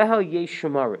b'shuleha yesh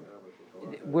shamarim,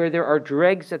 where there are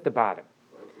dregs at the bottom.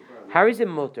 How is it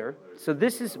mutter? So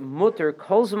this is mutter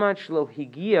kol zman shelo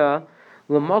higia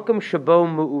l'makom shabo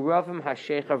mu'uravim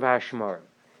hashecher v'hashmarim.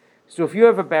 So if you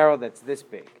have a barrel that's this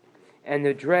big, and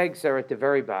the dregs are at the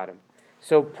very bottom,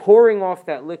 so pouring off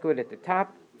that liquid at the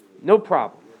top, no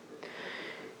problem.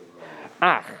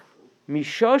 Ach,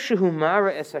 mishoshehu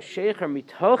mara es hashecher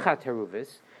mitoch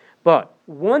hateruvis, but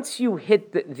once you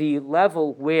hit the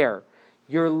level where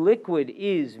your liquid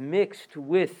is mixed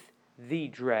with the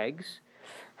dregs,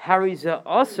 hariza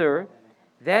aser,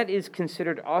 that is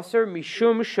considered aser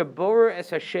mishum shabor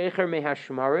es hashecher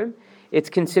mehashmarim. It's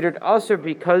considered aser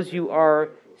because you are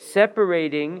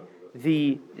separating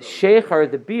the shecher,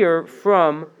 the beer,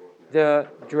 from the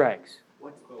dregs.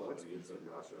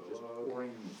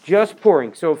 Just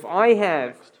pouring. So if I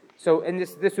have, and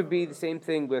this would be the same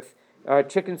thing with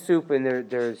chicken soup, and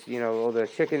there's all the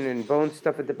chicken and bone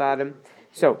stuff at the bottom.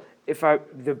 So if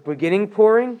the beginning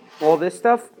pouring, all this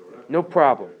stuff, no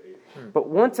problem. But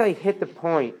once I hit the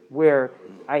point where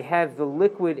I have the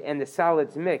liquid and the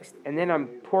solids mixed, and then I'm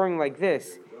pouring like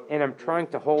this, and I'm trying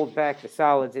to hold back the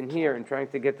solids in here and trying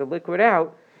to get the liquid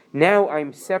out, now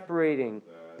I'm separating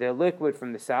the liquid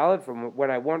from the solid, from what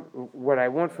I want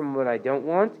from what I don't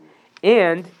want,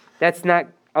 and that's not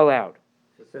allowed.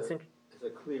 Is the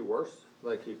kli worse?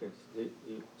 Like you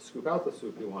scoop out the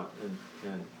soup you want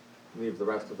and leave the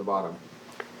rest at the bottom.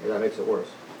 That makes it worse.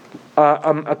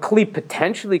 A kli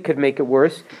potentially could make it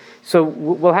worse. So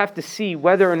we'll have to see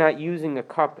whether or not using a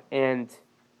cup and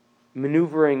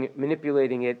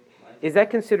manipulating it, is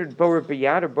that considered borer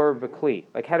b'yad or borer b'kli?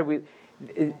 Like, how do we?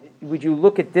 Would you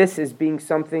look at this as being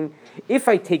something? If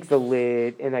I take the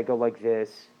lid and I go like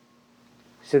this,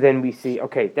 so then we see,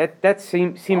 okay, that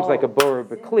seems like a borer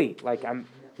b'kli. Like I'm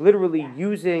literally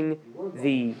using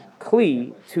the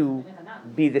kli to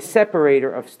be the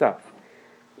separator of stuff.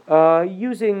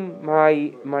 Using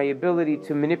my ability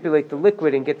to manipulate the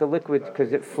liquid and get the liquid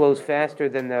because it flows faster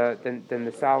than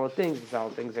the solid things. The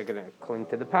solid things are going to cling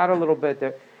to the pot a little bit.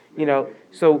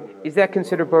 So is that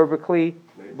considered borer b'kli?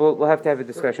 we'll have to have a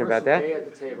discussion about Person A that.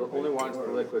 at the table only wants the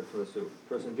liquid for the soup.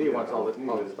 Person B wants all the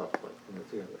stuff like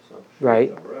together. So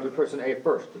Right. do person A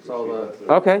first. It's all the.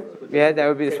 Okay. Yeah, that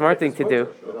would be the smart thing to do.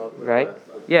 Right.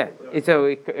 Yeah. So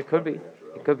it could be.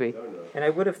 It could be. And I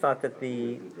would have thought that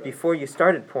before you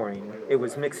started pouring, it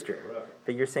was mixture.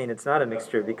 But you're saying it's not a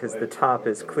mixture because the top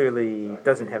is clearly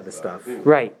doesn't have the stuff.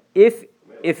 Right. If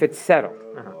it's settled.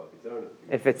 Uh-huh.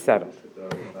 If it's settled.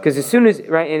 Because as soon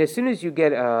as you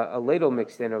get a ladle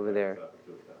mixed in over there,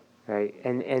 right,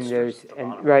 and there's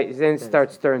then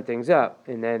start stirring things up,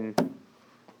 and then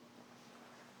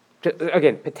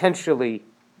again potentially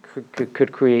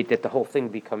could create that the whole thing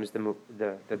becomes the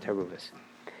teruvas.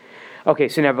 Okay,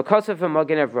 so now because of a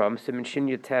magen avram, siman shin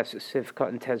yotes sivka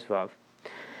and tezvav,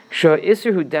 sha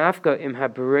isru dafka im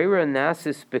habrera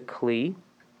nasis bekli.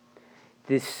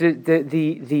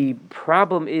 The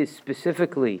problem is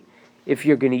specifically if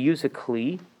you're going to use a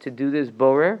kli to do this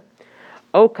borer,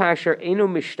 o kasher eno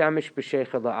mishtamish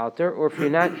b'sheicha la'alter, or if you're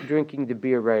not drinking the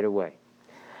beer right away.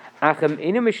 Acham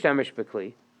eno mishtamish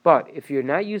b'kli, but if you're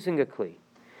not using a kli,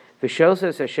 v'shel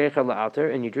says ha'sheicha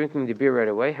la'alter, and you're drinking the beer right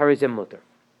away, harizem mutter.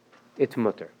 It's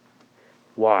mutter.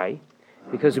 Why?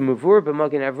 Because a muvur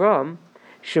b'magen avram,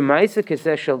 shemaisa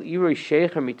keseh shel iroi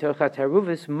sheicha mitocha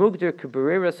taruvis mugder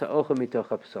k'bereras ha'ocha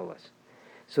mitocha psolas.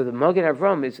 So the Magen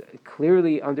Avram is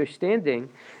clearly understanding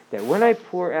that when I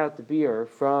pour out the beer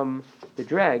from the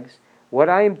dregs, what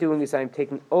I am doing is I'm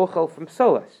taking ochel from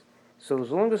psolas. So as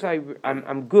long as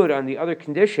I'm good on the other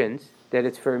conditions, that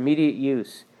it's for immediate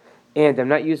use, and I'm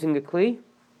not using a kli,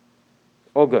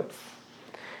 all good.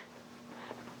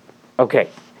 Okay.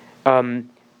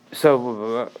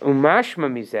 So umashma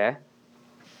mizeh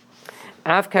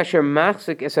av kasher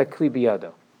machzik es hakli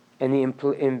biyado. And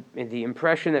the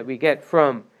impression that we get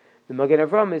from the Magen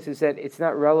Avram is that it's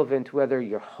not relevant whether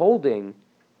you're holding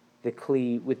the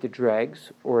kli with the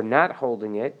dregs or not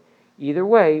holding it. Either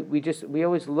way, we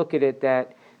always look at it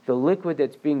that the liquid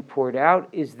that's being poured out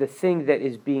is the thing that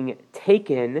is being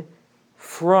taken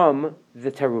from the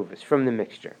taruvas, from the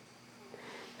mixture.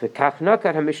 And that's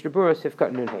how the Mishnah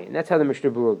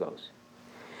Berurah goes.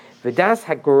 V'das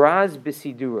hagoraz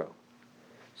b'siduro.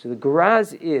 So the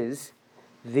goraz is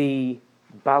the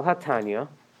Baal HaTanya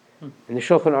and the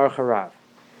Shulchan Aruch Harav.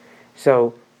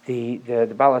 So the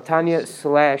Baal HaTanya /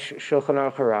 Shulchan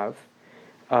Aruch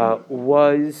Harav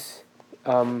was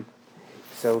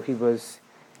so he was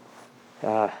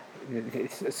on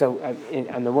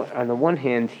the one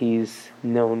hand he's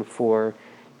known for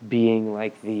being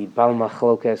like the Baal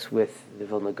Machlokas with the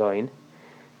Vilna Gaon,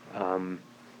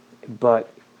 but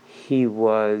he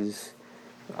was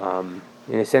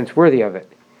in a sense worthy of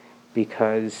it.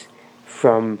 Because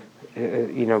from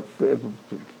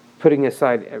putting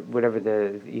aside whatever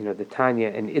the Tanya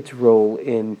and its role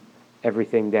in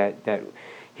everything that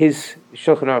his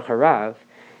Shulchan Aruch Harav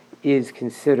is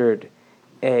considered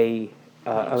a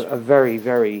very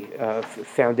very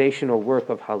foundational work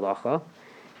of halacha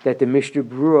that the Mishnah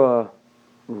Berurah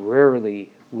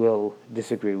rarely will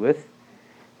disagree with.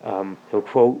 He'll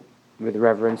quote with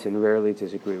reverence and rarely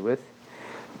disagree with,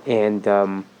 and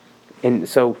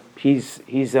so he's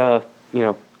a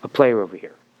player over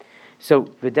here. So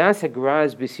v'das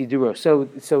hagraz b'siduro. So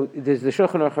there's the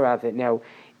Shulchan Aruch Harav. Now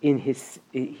in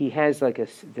he has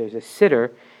there's a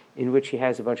sitter in which he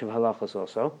has a bunch of halachos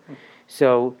also.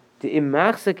 So the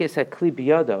imachzik es hakli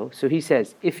biyado. So he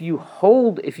says if you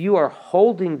are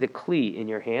holding the kli in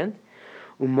your hand,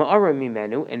 uma'ara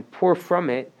mimenu, and pour from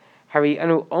it, hari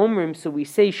anu omrim. So we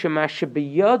say shema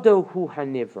shebiyado hu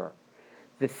haniver.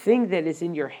 The thing that is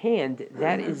in your hand,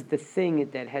 that is the thing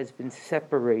that has been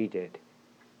separated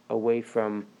away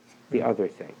from the other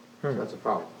thing. That's a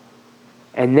problem.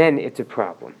 And then it's a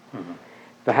problem.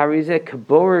 V'harizeh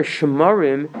kabor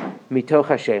shemarim mitoch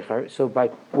hashecher. So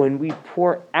when we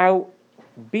pour out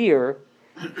beer,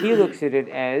 he looks at it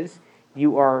as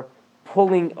you are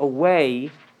pulling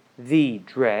away the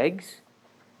dregs.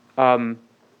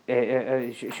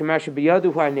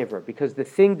 Because the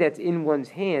thing that's in one's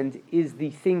hand is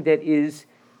the thing that is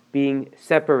being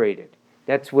separated.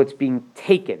 That's what's being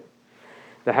taken.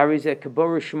 That's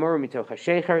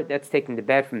taking the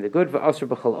bad from the good.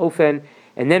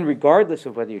 And then regardless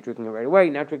of whether you're drinking it right away,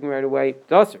 not drinking it right away,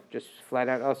 it's asr, just flat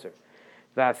out asr.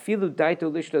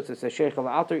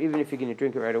 Even if you're going to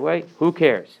drink it right away, who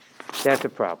cares? That's a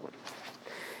problem.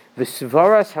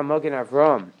 V'svaras hamagen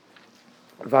avram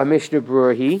v'mishnah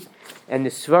berurah, and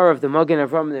the svar of the Magen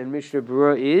Avram and Mishnah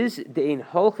Berurah is de'in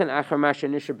holchen achar masha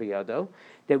nisher b'yado,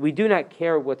 that we do not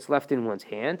care what's left in one's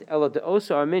hand. Ela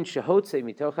de'oso amin shehotze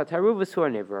mitoch hataruvas hu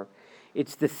haniver.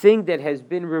 It's the thing that has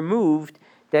been removed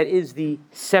that is the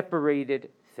separated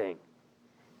thing.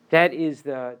 That is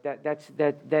the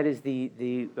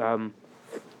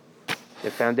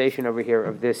foundation over here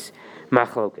of this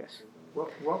machlokas.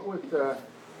 What would the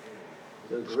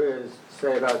Grizz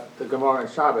say about the Gemara and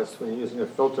Shabbos when you're using a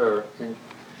filter in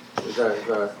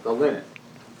the linen?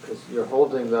 Because you're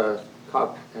holding the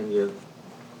cup and you're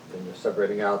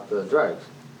separating out the dregs,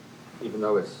 even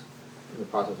though it's in the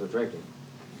process of drinking.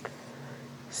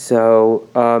 So,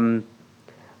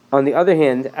 on the other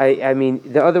hand, I mean,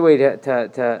 the other way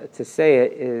to say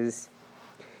it is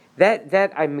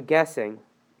that I'm guessing,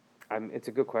 it's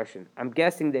a good question. I'm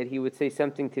guessing that he would say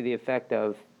something to the effect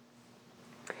of,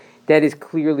 that is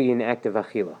clearly an act of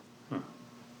achila.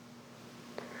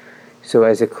 So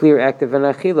as a clear act of an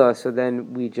achila, so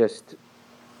then we just,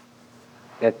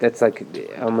 that's like,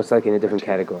 almost like in a different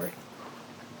category.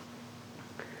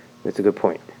 That's a good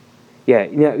point. Yeah,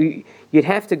 you'd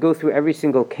have to go through every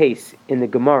single case in the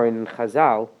Gemara and in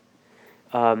Chazal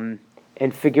and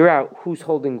figure out who's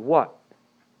holding what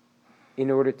in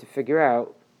order to figure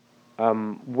out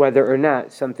whether or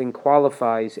not something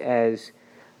qualifies as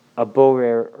a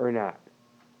borer or not.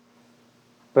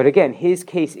 But again, his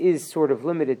case is sort of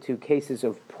limited to cases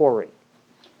of pouring,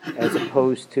 as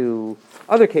opposed to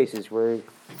other cases where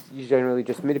you're generally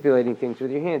just manipulating things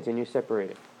with your hands and you're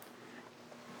separating.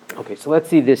 Okay, so let's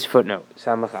see this footnote,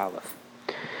 Samach Aleph.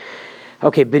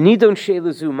 Okay, Benidon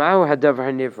Sheilazu Ma'u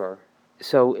Hadavar Hanivrar.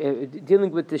 So,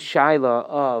 dealing with the shaila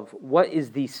of what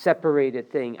is the separated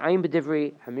thing. Ayin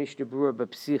B'divrei Hamishnah Berurah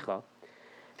B'Psicha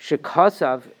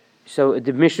Shekasav. So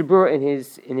the Mishnah Berurah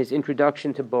in his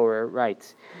introduction to borer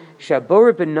writes,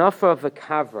 Shaborer B'Nafra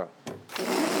V'Kavra.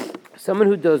 Someone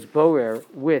who does borer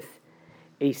with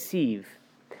a sieve,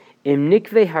 Im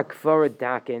Nikvei Hakvara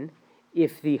Dakin.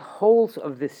 If the holes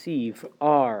of the sieve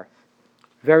are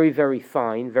very, very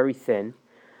fine, very thin,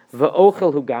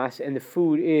 v'ochel hugas, and the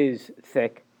food is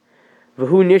thick,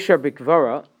 v'hu nishar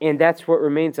b'kvara, and that's what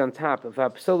remains on top,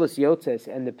 v'apsolos yotzes,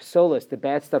 and the psolos, the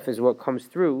bad stuff, is what comes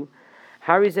through,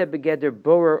 harizeh begeder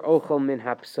borer ochel min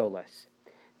hapsolos.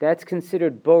 That's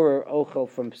considered borer ochel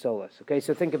from psolos. Okay,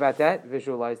 so think about that,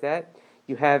 visualize that.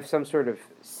 You have some sort of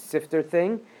sifter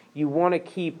thing. You want to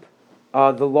keep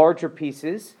the larger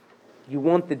pieces. You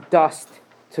want the dust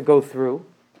to go through.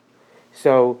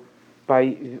 So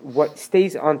by what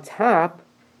stays on top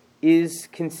is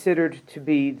considered to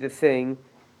be the thing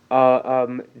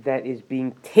that is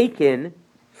being taken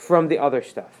from the other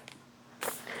stuff.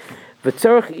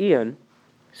 V'tzarech iyan.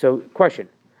 So question: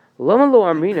 Lama lo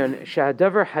amrinan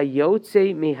shahadavar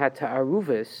hayotze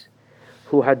mihata'aruvis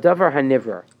hu hadavar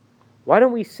hanivrar. Why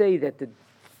don't we say that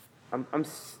I'm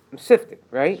sifting,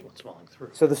 right? What's falling through?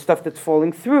 So the stuff that's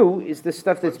falling through is the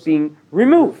stuff that's being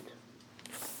removed.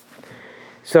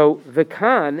 So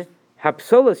v'kan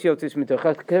hapsolas yotzes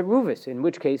mitochas teruvis, in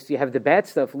which case you have the bad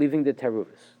stuff leaving the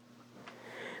teruvis.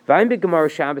 V'ayim b'gemara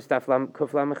Shabbos daf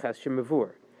kuf lamachas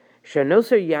shemavur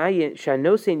shanoser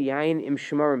yayin im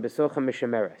shmarim besocha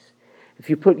mishameres. If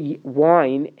you put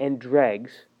wine and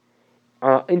dregs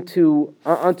onto a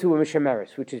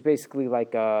mishameres, which is basically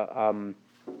like a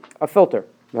filter.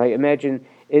 Right? Imagine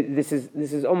this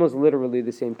is almost literally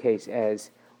the same case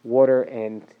as water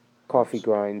and coffee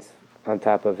grinds on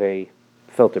top of a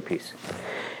filter piece.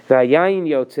 V'hayayin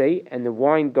yotze, and the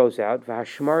wine goes out.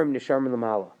 V'hashmarim nisharm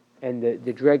l'mala, and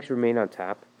the dregs remain on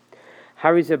top.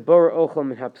 Harizeh borer ochel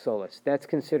min hapsolas. That's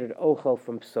considered ochel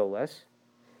from psolas,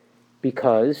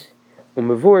 because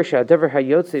umavur shadavar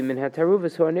hayotze min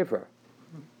hataruvas hu hanivrar.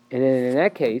 And then in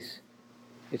that case,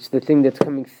 it's the thing that's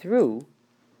coming through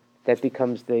that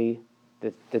becomes the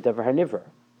davar hanivrar.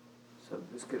 So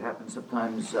this could happen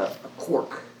sometimes. A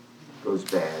cork goes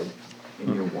bad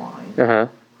in your wine. Uh-huh.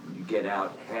 You get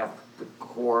out half the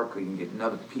cork, or you can get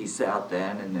another piece out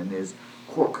then, and then there's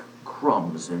cork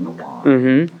crumbs in the wine.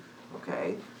 Mm-hmm.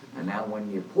 Okay? And now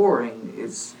when you're pouring,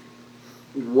 it's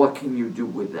what can you do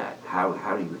with that? How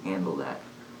do you handle that?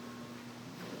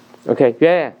 Okay.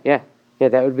 Yeah.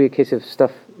 That would be a case of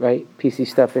stuff, right? PC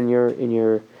stuff in your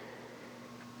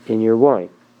wine.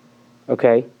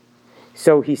 Okay?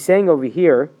 So he's saying over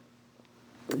here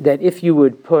that if you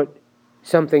would put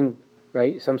something,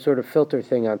 right, some sort of filter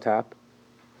thing on top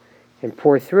and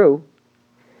pour through,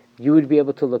 you would be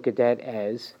able to look at that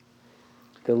as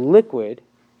the liquid,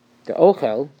 the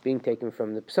ochel, being taken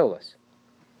from the psolas.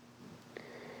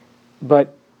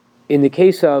 But in the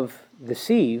case of the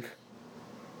sieve,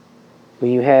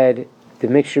 when you had the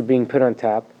mixture being put on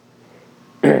top,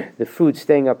 the food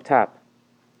staying up top,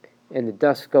 and the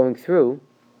dust going through,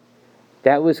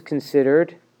 that was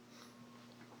considered,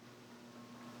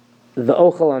 the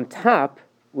ochel on top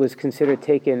was considered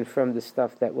taken from the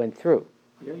stuff that went through.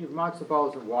 You've matzo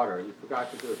balls in water, you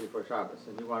forgot to do it before Shabbos,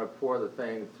 and you want to pour the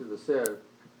thing through the sieve,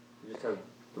 you just have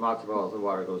the matzo balls, the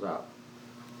water goes out.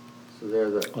 So they're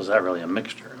the, Was that really a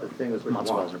mixture? the thing is what you Matzo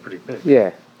balls want. are pretty big.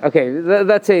 Yeah. Okay.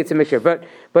 Let's say it's a mixture, but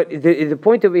the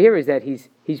point over here is that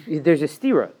there's a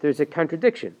stira, there's a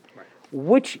contradiction. Right.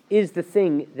 Which is the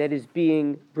thing that is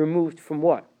being removed from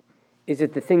what? Is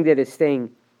it the thing that is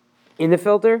staying in the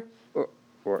filter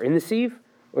or in the sieve,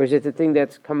 or is it the thing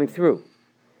that's coming through?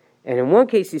 And in one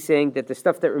case, he's saying that the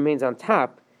stuff that remains on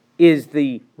top is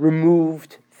the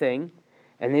removed thing,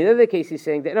 and in the other case, he's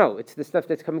saying that no, it's the stuff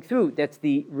that's coming through that's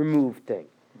the removed thing.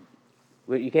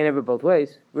 Well, you can't have it both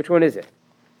ways. Which one is it?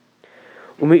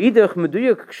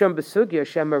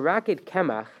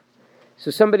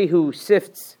 So somebody who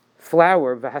sifts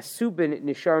flour, v'hasubin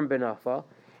nisharm benafa,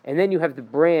 and then you have the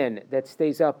bran that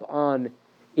stays up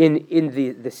in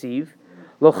the sieve.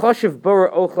 Lo chashiv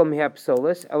bora ochel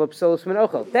mihapsolis, elo psolis min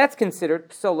ochel. That's considered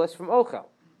psolis from ochel.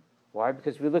 Why?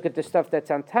 Because we look at the stuff that's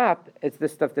on top, it's the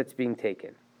stuff that's being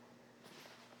taken.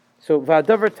 So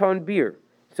va'adavar ton beer.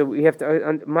 So we have to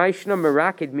ma'ishna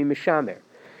meraked mi mishamer.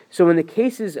 So in the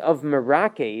cases of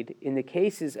meraked, in the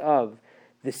cases of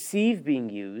the sieve being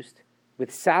used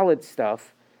with solid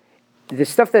stuff, the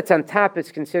stuff that's on top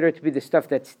is considered to be the stuff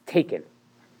that's taken.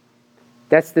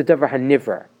 That's the davar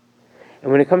hanivra.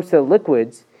 And when it comes to the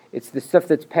liquids, it's the stuff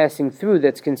that's passing through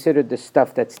that's considered the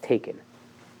stuff that's taken.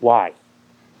 Why?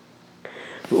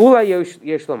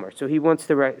 So he wants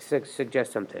to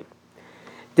suggest something.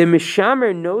 The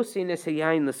mishamer nosin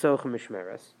esayayin l'soch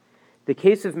mishmeres. The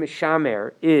case of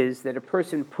mishamer is that a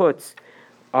person puts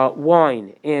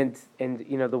wine and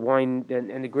the wine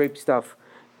and the grape stuff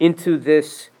into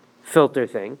this filter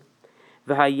thing.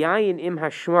 V'hayayin im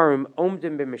hashmarim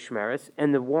omdim b'mishmeres,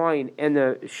 and the wine and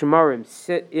the shmarim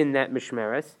sit in that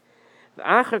mishmeres.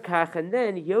 V'achar kach, and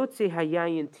then yotze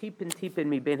hayayin tipin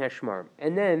mi ben hashmarim,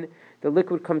 and then the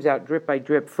liquid comes out drip by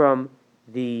drip from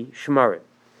the shmarim.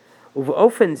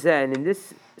 Uvofen zeh, and in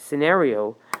this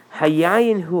scenario,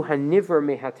 hayayin hu haniver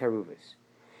mehataruvus.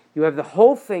 You have the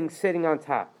whole thing sitting on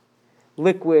top,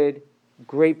 liquid,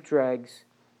 grape dregs,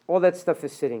 all that stuff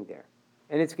is sitting there.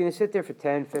 And it's going to sit there for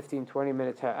 10, 15, 20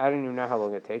 minutes. I don't even know how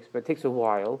long it takes, but it takes a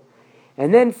while.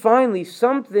 And then finally,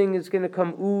 something is going to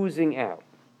come oozing out.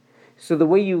 So the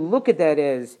way you look at that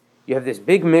is, you have this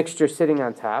big mixture sitting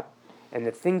on top, and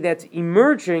the thing that's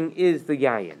emerging is the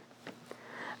yayin.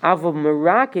 Avol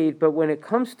meraked, but when it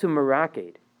comes to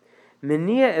meraked,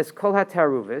 menia es kol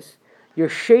hataruvis, you're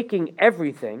shaking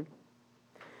everything.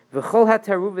 V'chol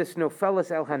hataruvis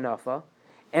nofelas el hanafa,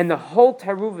 and the whole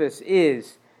taruvis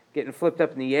is getting flipped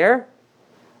up in the air,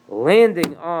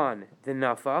 landing on the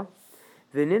nafa.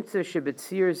 V'nimtza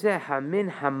shebetzir zeh hamin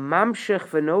hamamshech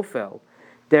v'nofel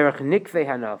derech nikvei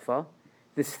hanafa.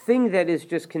 This thing that is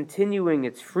just continuing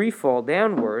its free fall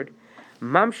downward,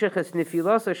 mamshech es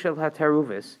nifilasa shel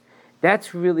hataruvis.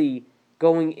 That's really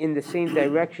going in the same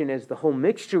direction as the whole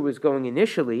mixture was going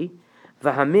initially.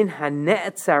 V'hamin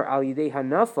hane'etzar al yidei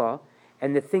hanafa,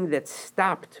 and the thing that's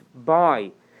stopped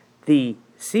by the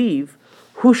sieve,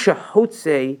 husha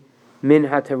hotze min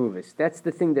hataruvis. That's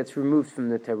the thing that's removed from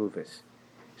the taruvis.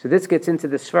 So this gets into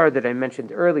the svar that I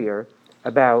mentioned earlier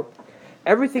about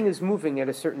everything is moving at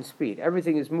a certain speed.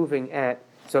 Everything is moving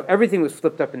so everything was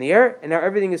flipped up in the air, and now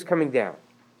everything is coming down.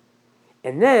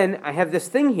 And then I have this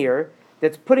thing here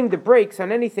that's putting the brakes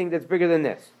on anything that's bigger than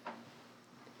this.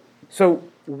 So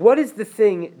what is the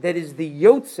thing that is the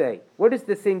yotze? What is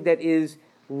the thing that is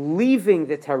leaving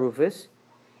the taruvis?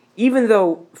 Even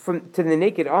though to the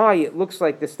naked eye it looks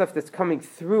like the stuff that's coming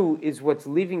through is what's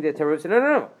leaving the taruvis.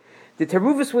 No. The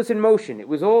taruvis was in motion. It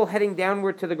was all heading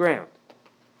downward to the ground.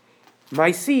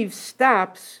 My sieve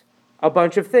stops a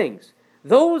bunch of things.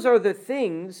 Those are the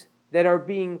things that are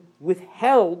being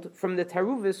withheld from the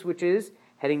taruvis, which is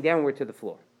heading downward to the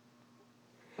floor.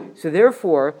 So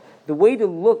therefore, the way to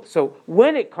look, so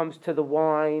when it comes to the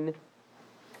wine,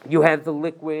 you have the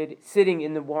liquid sitting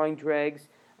in the wine dregs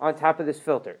on top of this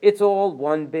filter. It's all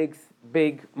one big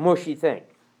mushy thing.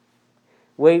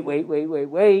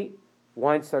 Wait.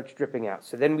 Wine starts dripping out.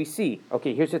 So then we see,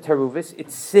 okay, here's a taruvis.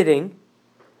 It's sitting.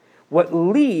 What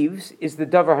leaves is the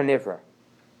davar hanivra.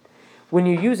 When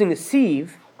you're using a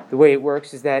sieve, the way it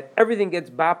works is that everything gets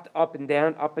bopped up and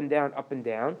down, up and down, up and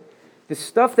down. The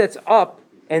stuff that's up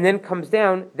and then comes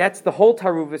down, that's the whole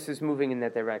taruvis is moving in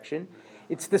that direction.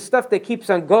 It's the stuff that keeps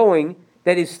on going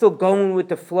that is still going with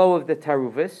the flow of the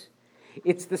taruvis.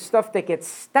 It's the stuff that gets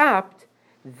stopped.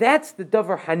 That's the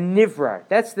davar hanivra.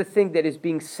 That's the thing that is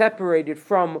being separated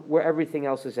from where everything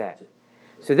else is at.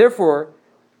 So therefore,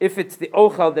 if it's the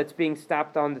ochel that's being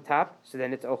stopped on the top, so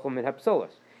then it's ochel min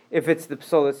hapsolos. If it's the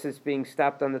psolas that's being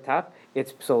stopped on the top,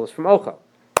 it's psolas from ochel.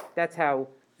 That's how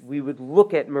we would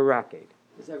look at meraked.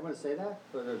 Does everyone say that?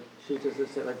 Or the sheet does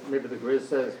say, like, maybe the Grizz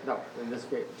says, no, in this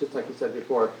case, just like you said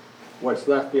before, what's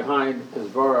left behind is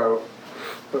boro,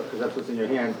 because that's what's in your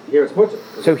hand. Here it's mutzer.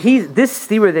 So this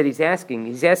stira that he's asking,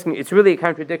 it's really a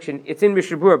contradiction. It's in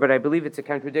Mishnah Berurah, but I believe it's a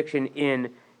contradiction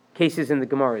in cases in the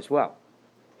Gemara as well.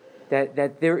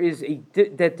 That there is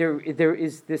there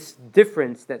is this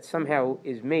difference that somehow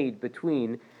is made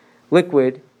between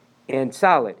liquid and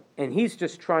solid, and he's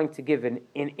just trying to give an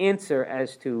answer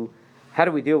as to how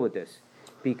do we deal with this,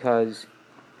 because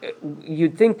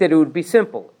you'd think that it would be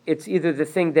simple. It's either the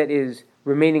thing that is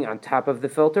remaining on top of the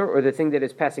filter or the thing that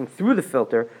is passing through the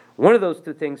filter. One of those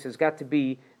two things has got to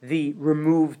be the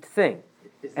removed thing,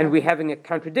 and we're having a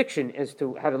contradiction as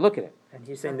to how to look at it. And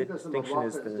he's saying the distinction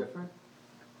is the... different?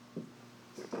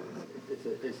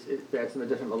 It adds in a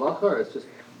different malacha, or it's just...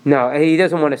 No, he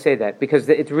doesn't want to say that, because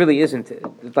it really isn't,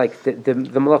 like, the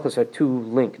malachos are too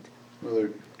linked. Well,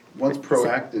 one's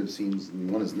proactive seems,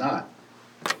 and one is not.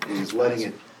 And he's letting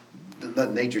it,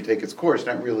 let nature take its course,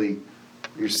 not really,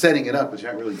 you're setting it up, but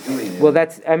you're not really doing it. Well,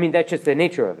 that's just the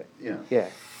nature of it. Yeah. Yeah.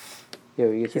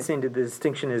 He's saying that the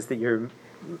distinction is that you're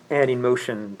adding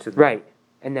motion to the... Right.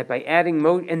 And that by adding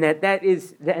motion, and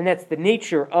that's the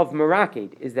nature of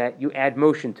meraked, is that you add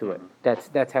motion to it.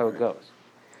 That's how it goes.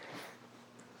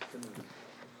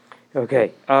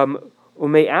 Okay.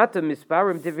 Ume'ata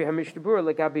misparim divri haMishnah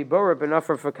Berurah legabi bora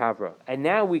benafar fakavra. And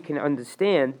now we can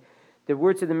understand the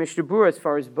words of the Mishnah Berurah as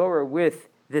far as bora with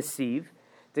the sieve.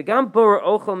 Degam bora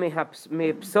ochel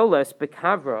mepsolas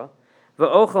bekavra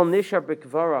ve'ochel nishar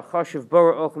bekvara chashiv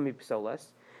bora ochel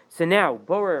mepsolas. So now,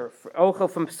 borer, ochel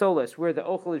from psolas, where the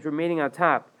ochel is remaining on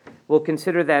top, we'll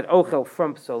consider that ochel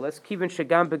from psolas. Kivin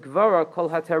shagam begvara kol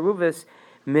hataruvis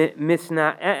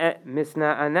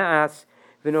misna'anas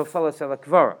v'nofalas ala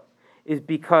kvara, is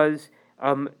because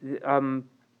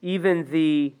even in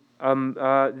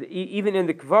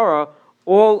the kvara,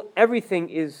 everything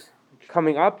is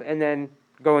coming up and then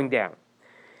going down.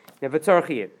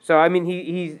 So I mean,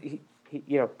 he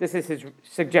this is his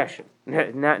suggestion.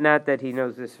 Not that he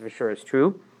knows this for sure is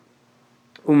true.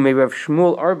 Rav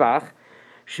Shmuel Arbach,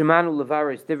 Shemanu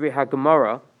Levaris Divri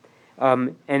HaGemara,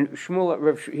 and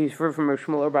he's heard from Rav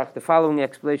Shmuel Arbach the following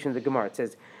explanation of the Gemara. It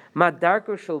says, Ma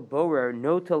darko shel borer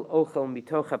notel ochel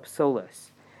mitoch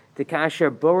psolas. The kasher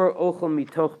borer ochel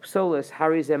mitoch psolas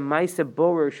harize maisa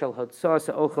borer shel hotzas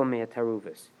ochel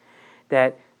me'ataruvis.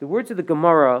 That the words of the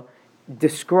Gemara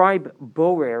describe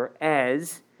borer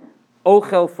as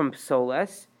ochel from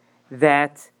psolas,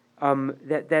 that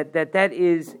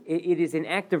is an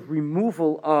act of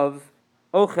removal of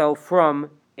ochel from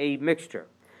a mixture.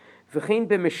 V'chein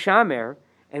b'mishamer,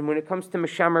 and when it comes to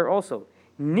mishamer also,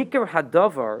 nikar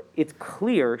hadavar, it's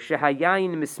clear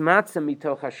shehayayin mismatza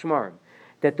mitoch hashmarim,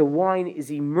 that the wine is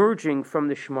emerging from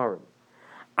the shmarim.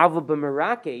 Aval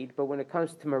b'meraked, but when it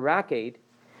comes to meraked,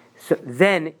 so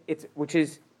then it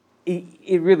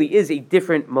really is a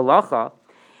different malacha.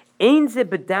 Ein ze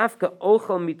bedavka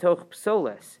ochel mitoch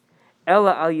psolas,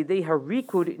 ela al yedei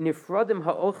harikud nifradim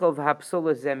ha'ochel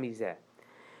v'ha'psolas zemizeh.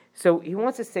 So he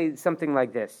wants to say something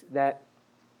like this, that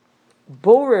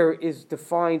borer is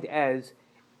defined as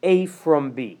A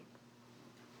from B.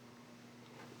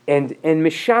 And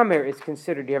mishamer is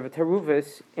considered, you have a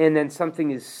taruvis, and then something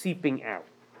is seeping out.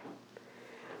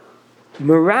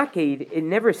 Meraked, it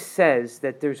never says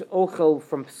that there's ochel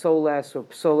from psolas or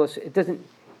psolas.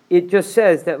 It just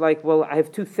says that, like, well, I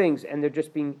have two things, and they're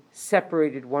just being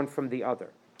separated one from the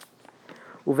other.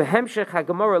 Uvehemshech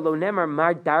haGemara lo nemar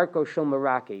mar darko shel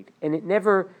meraked, and it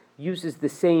never uses the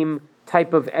same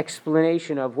type of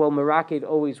explanation of, well, meraked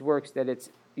always works, that it's,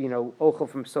 ochel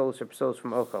from psolas or psolas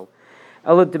from ochel.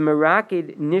 Elo de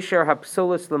meraked nishar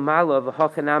hapsolas lamala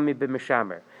v'hachanami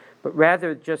b'mishamer, but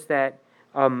rather just that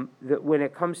when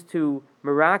it comes to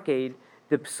meraked,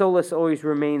 the psolas always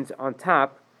remains on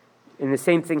top. And the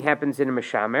same thing happens in a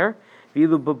mishamer.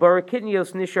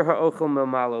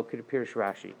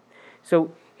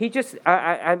 So he just,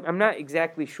 I'm not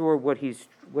exactly sure what he's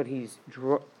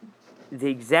the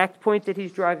exact point that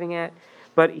he's driving at,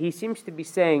 but he seems to be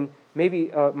saying, maybe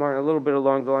Martin, a little bit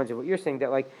along the lines of what you're saying, that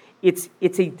like it's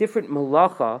a different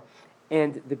malacha,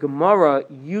 and the Gemara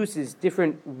uses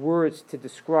different words to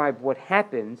describe what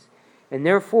happens, and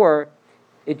therefore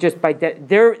it just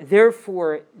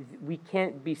therefore we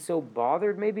can't be so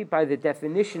bothered maybe by the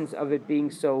definitions of it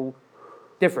being so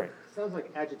different. Sounds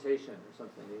like agitation or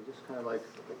something. You just kind of like...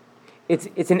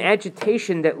 It's an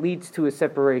agitation that leads to a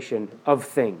separation of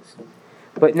things.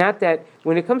 But not that,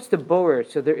 when it comes to borer,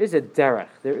 so there is a derech.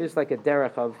 There is like a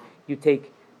derech of, you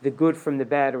take the good from the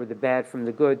bad or the bad from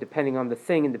the good, depending on the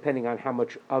thing and depending on how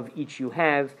much of each you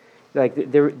have.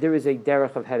 Like there is a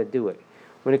derech of how to do it.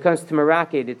 When it comes to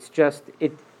Marakid, it's just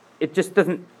it just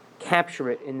doesn't capture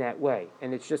it in that way,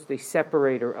 and it's just a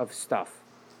separator of stuff.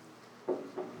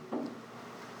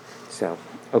 So,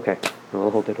 okay, we'll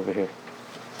hold it over here.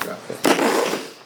 Yeah.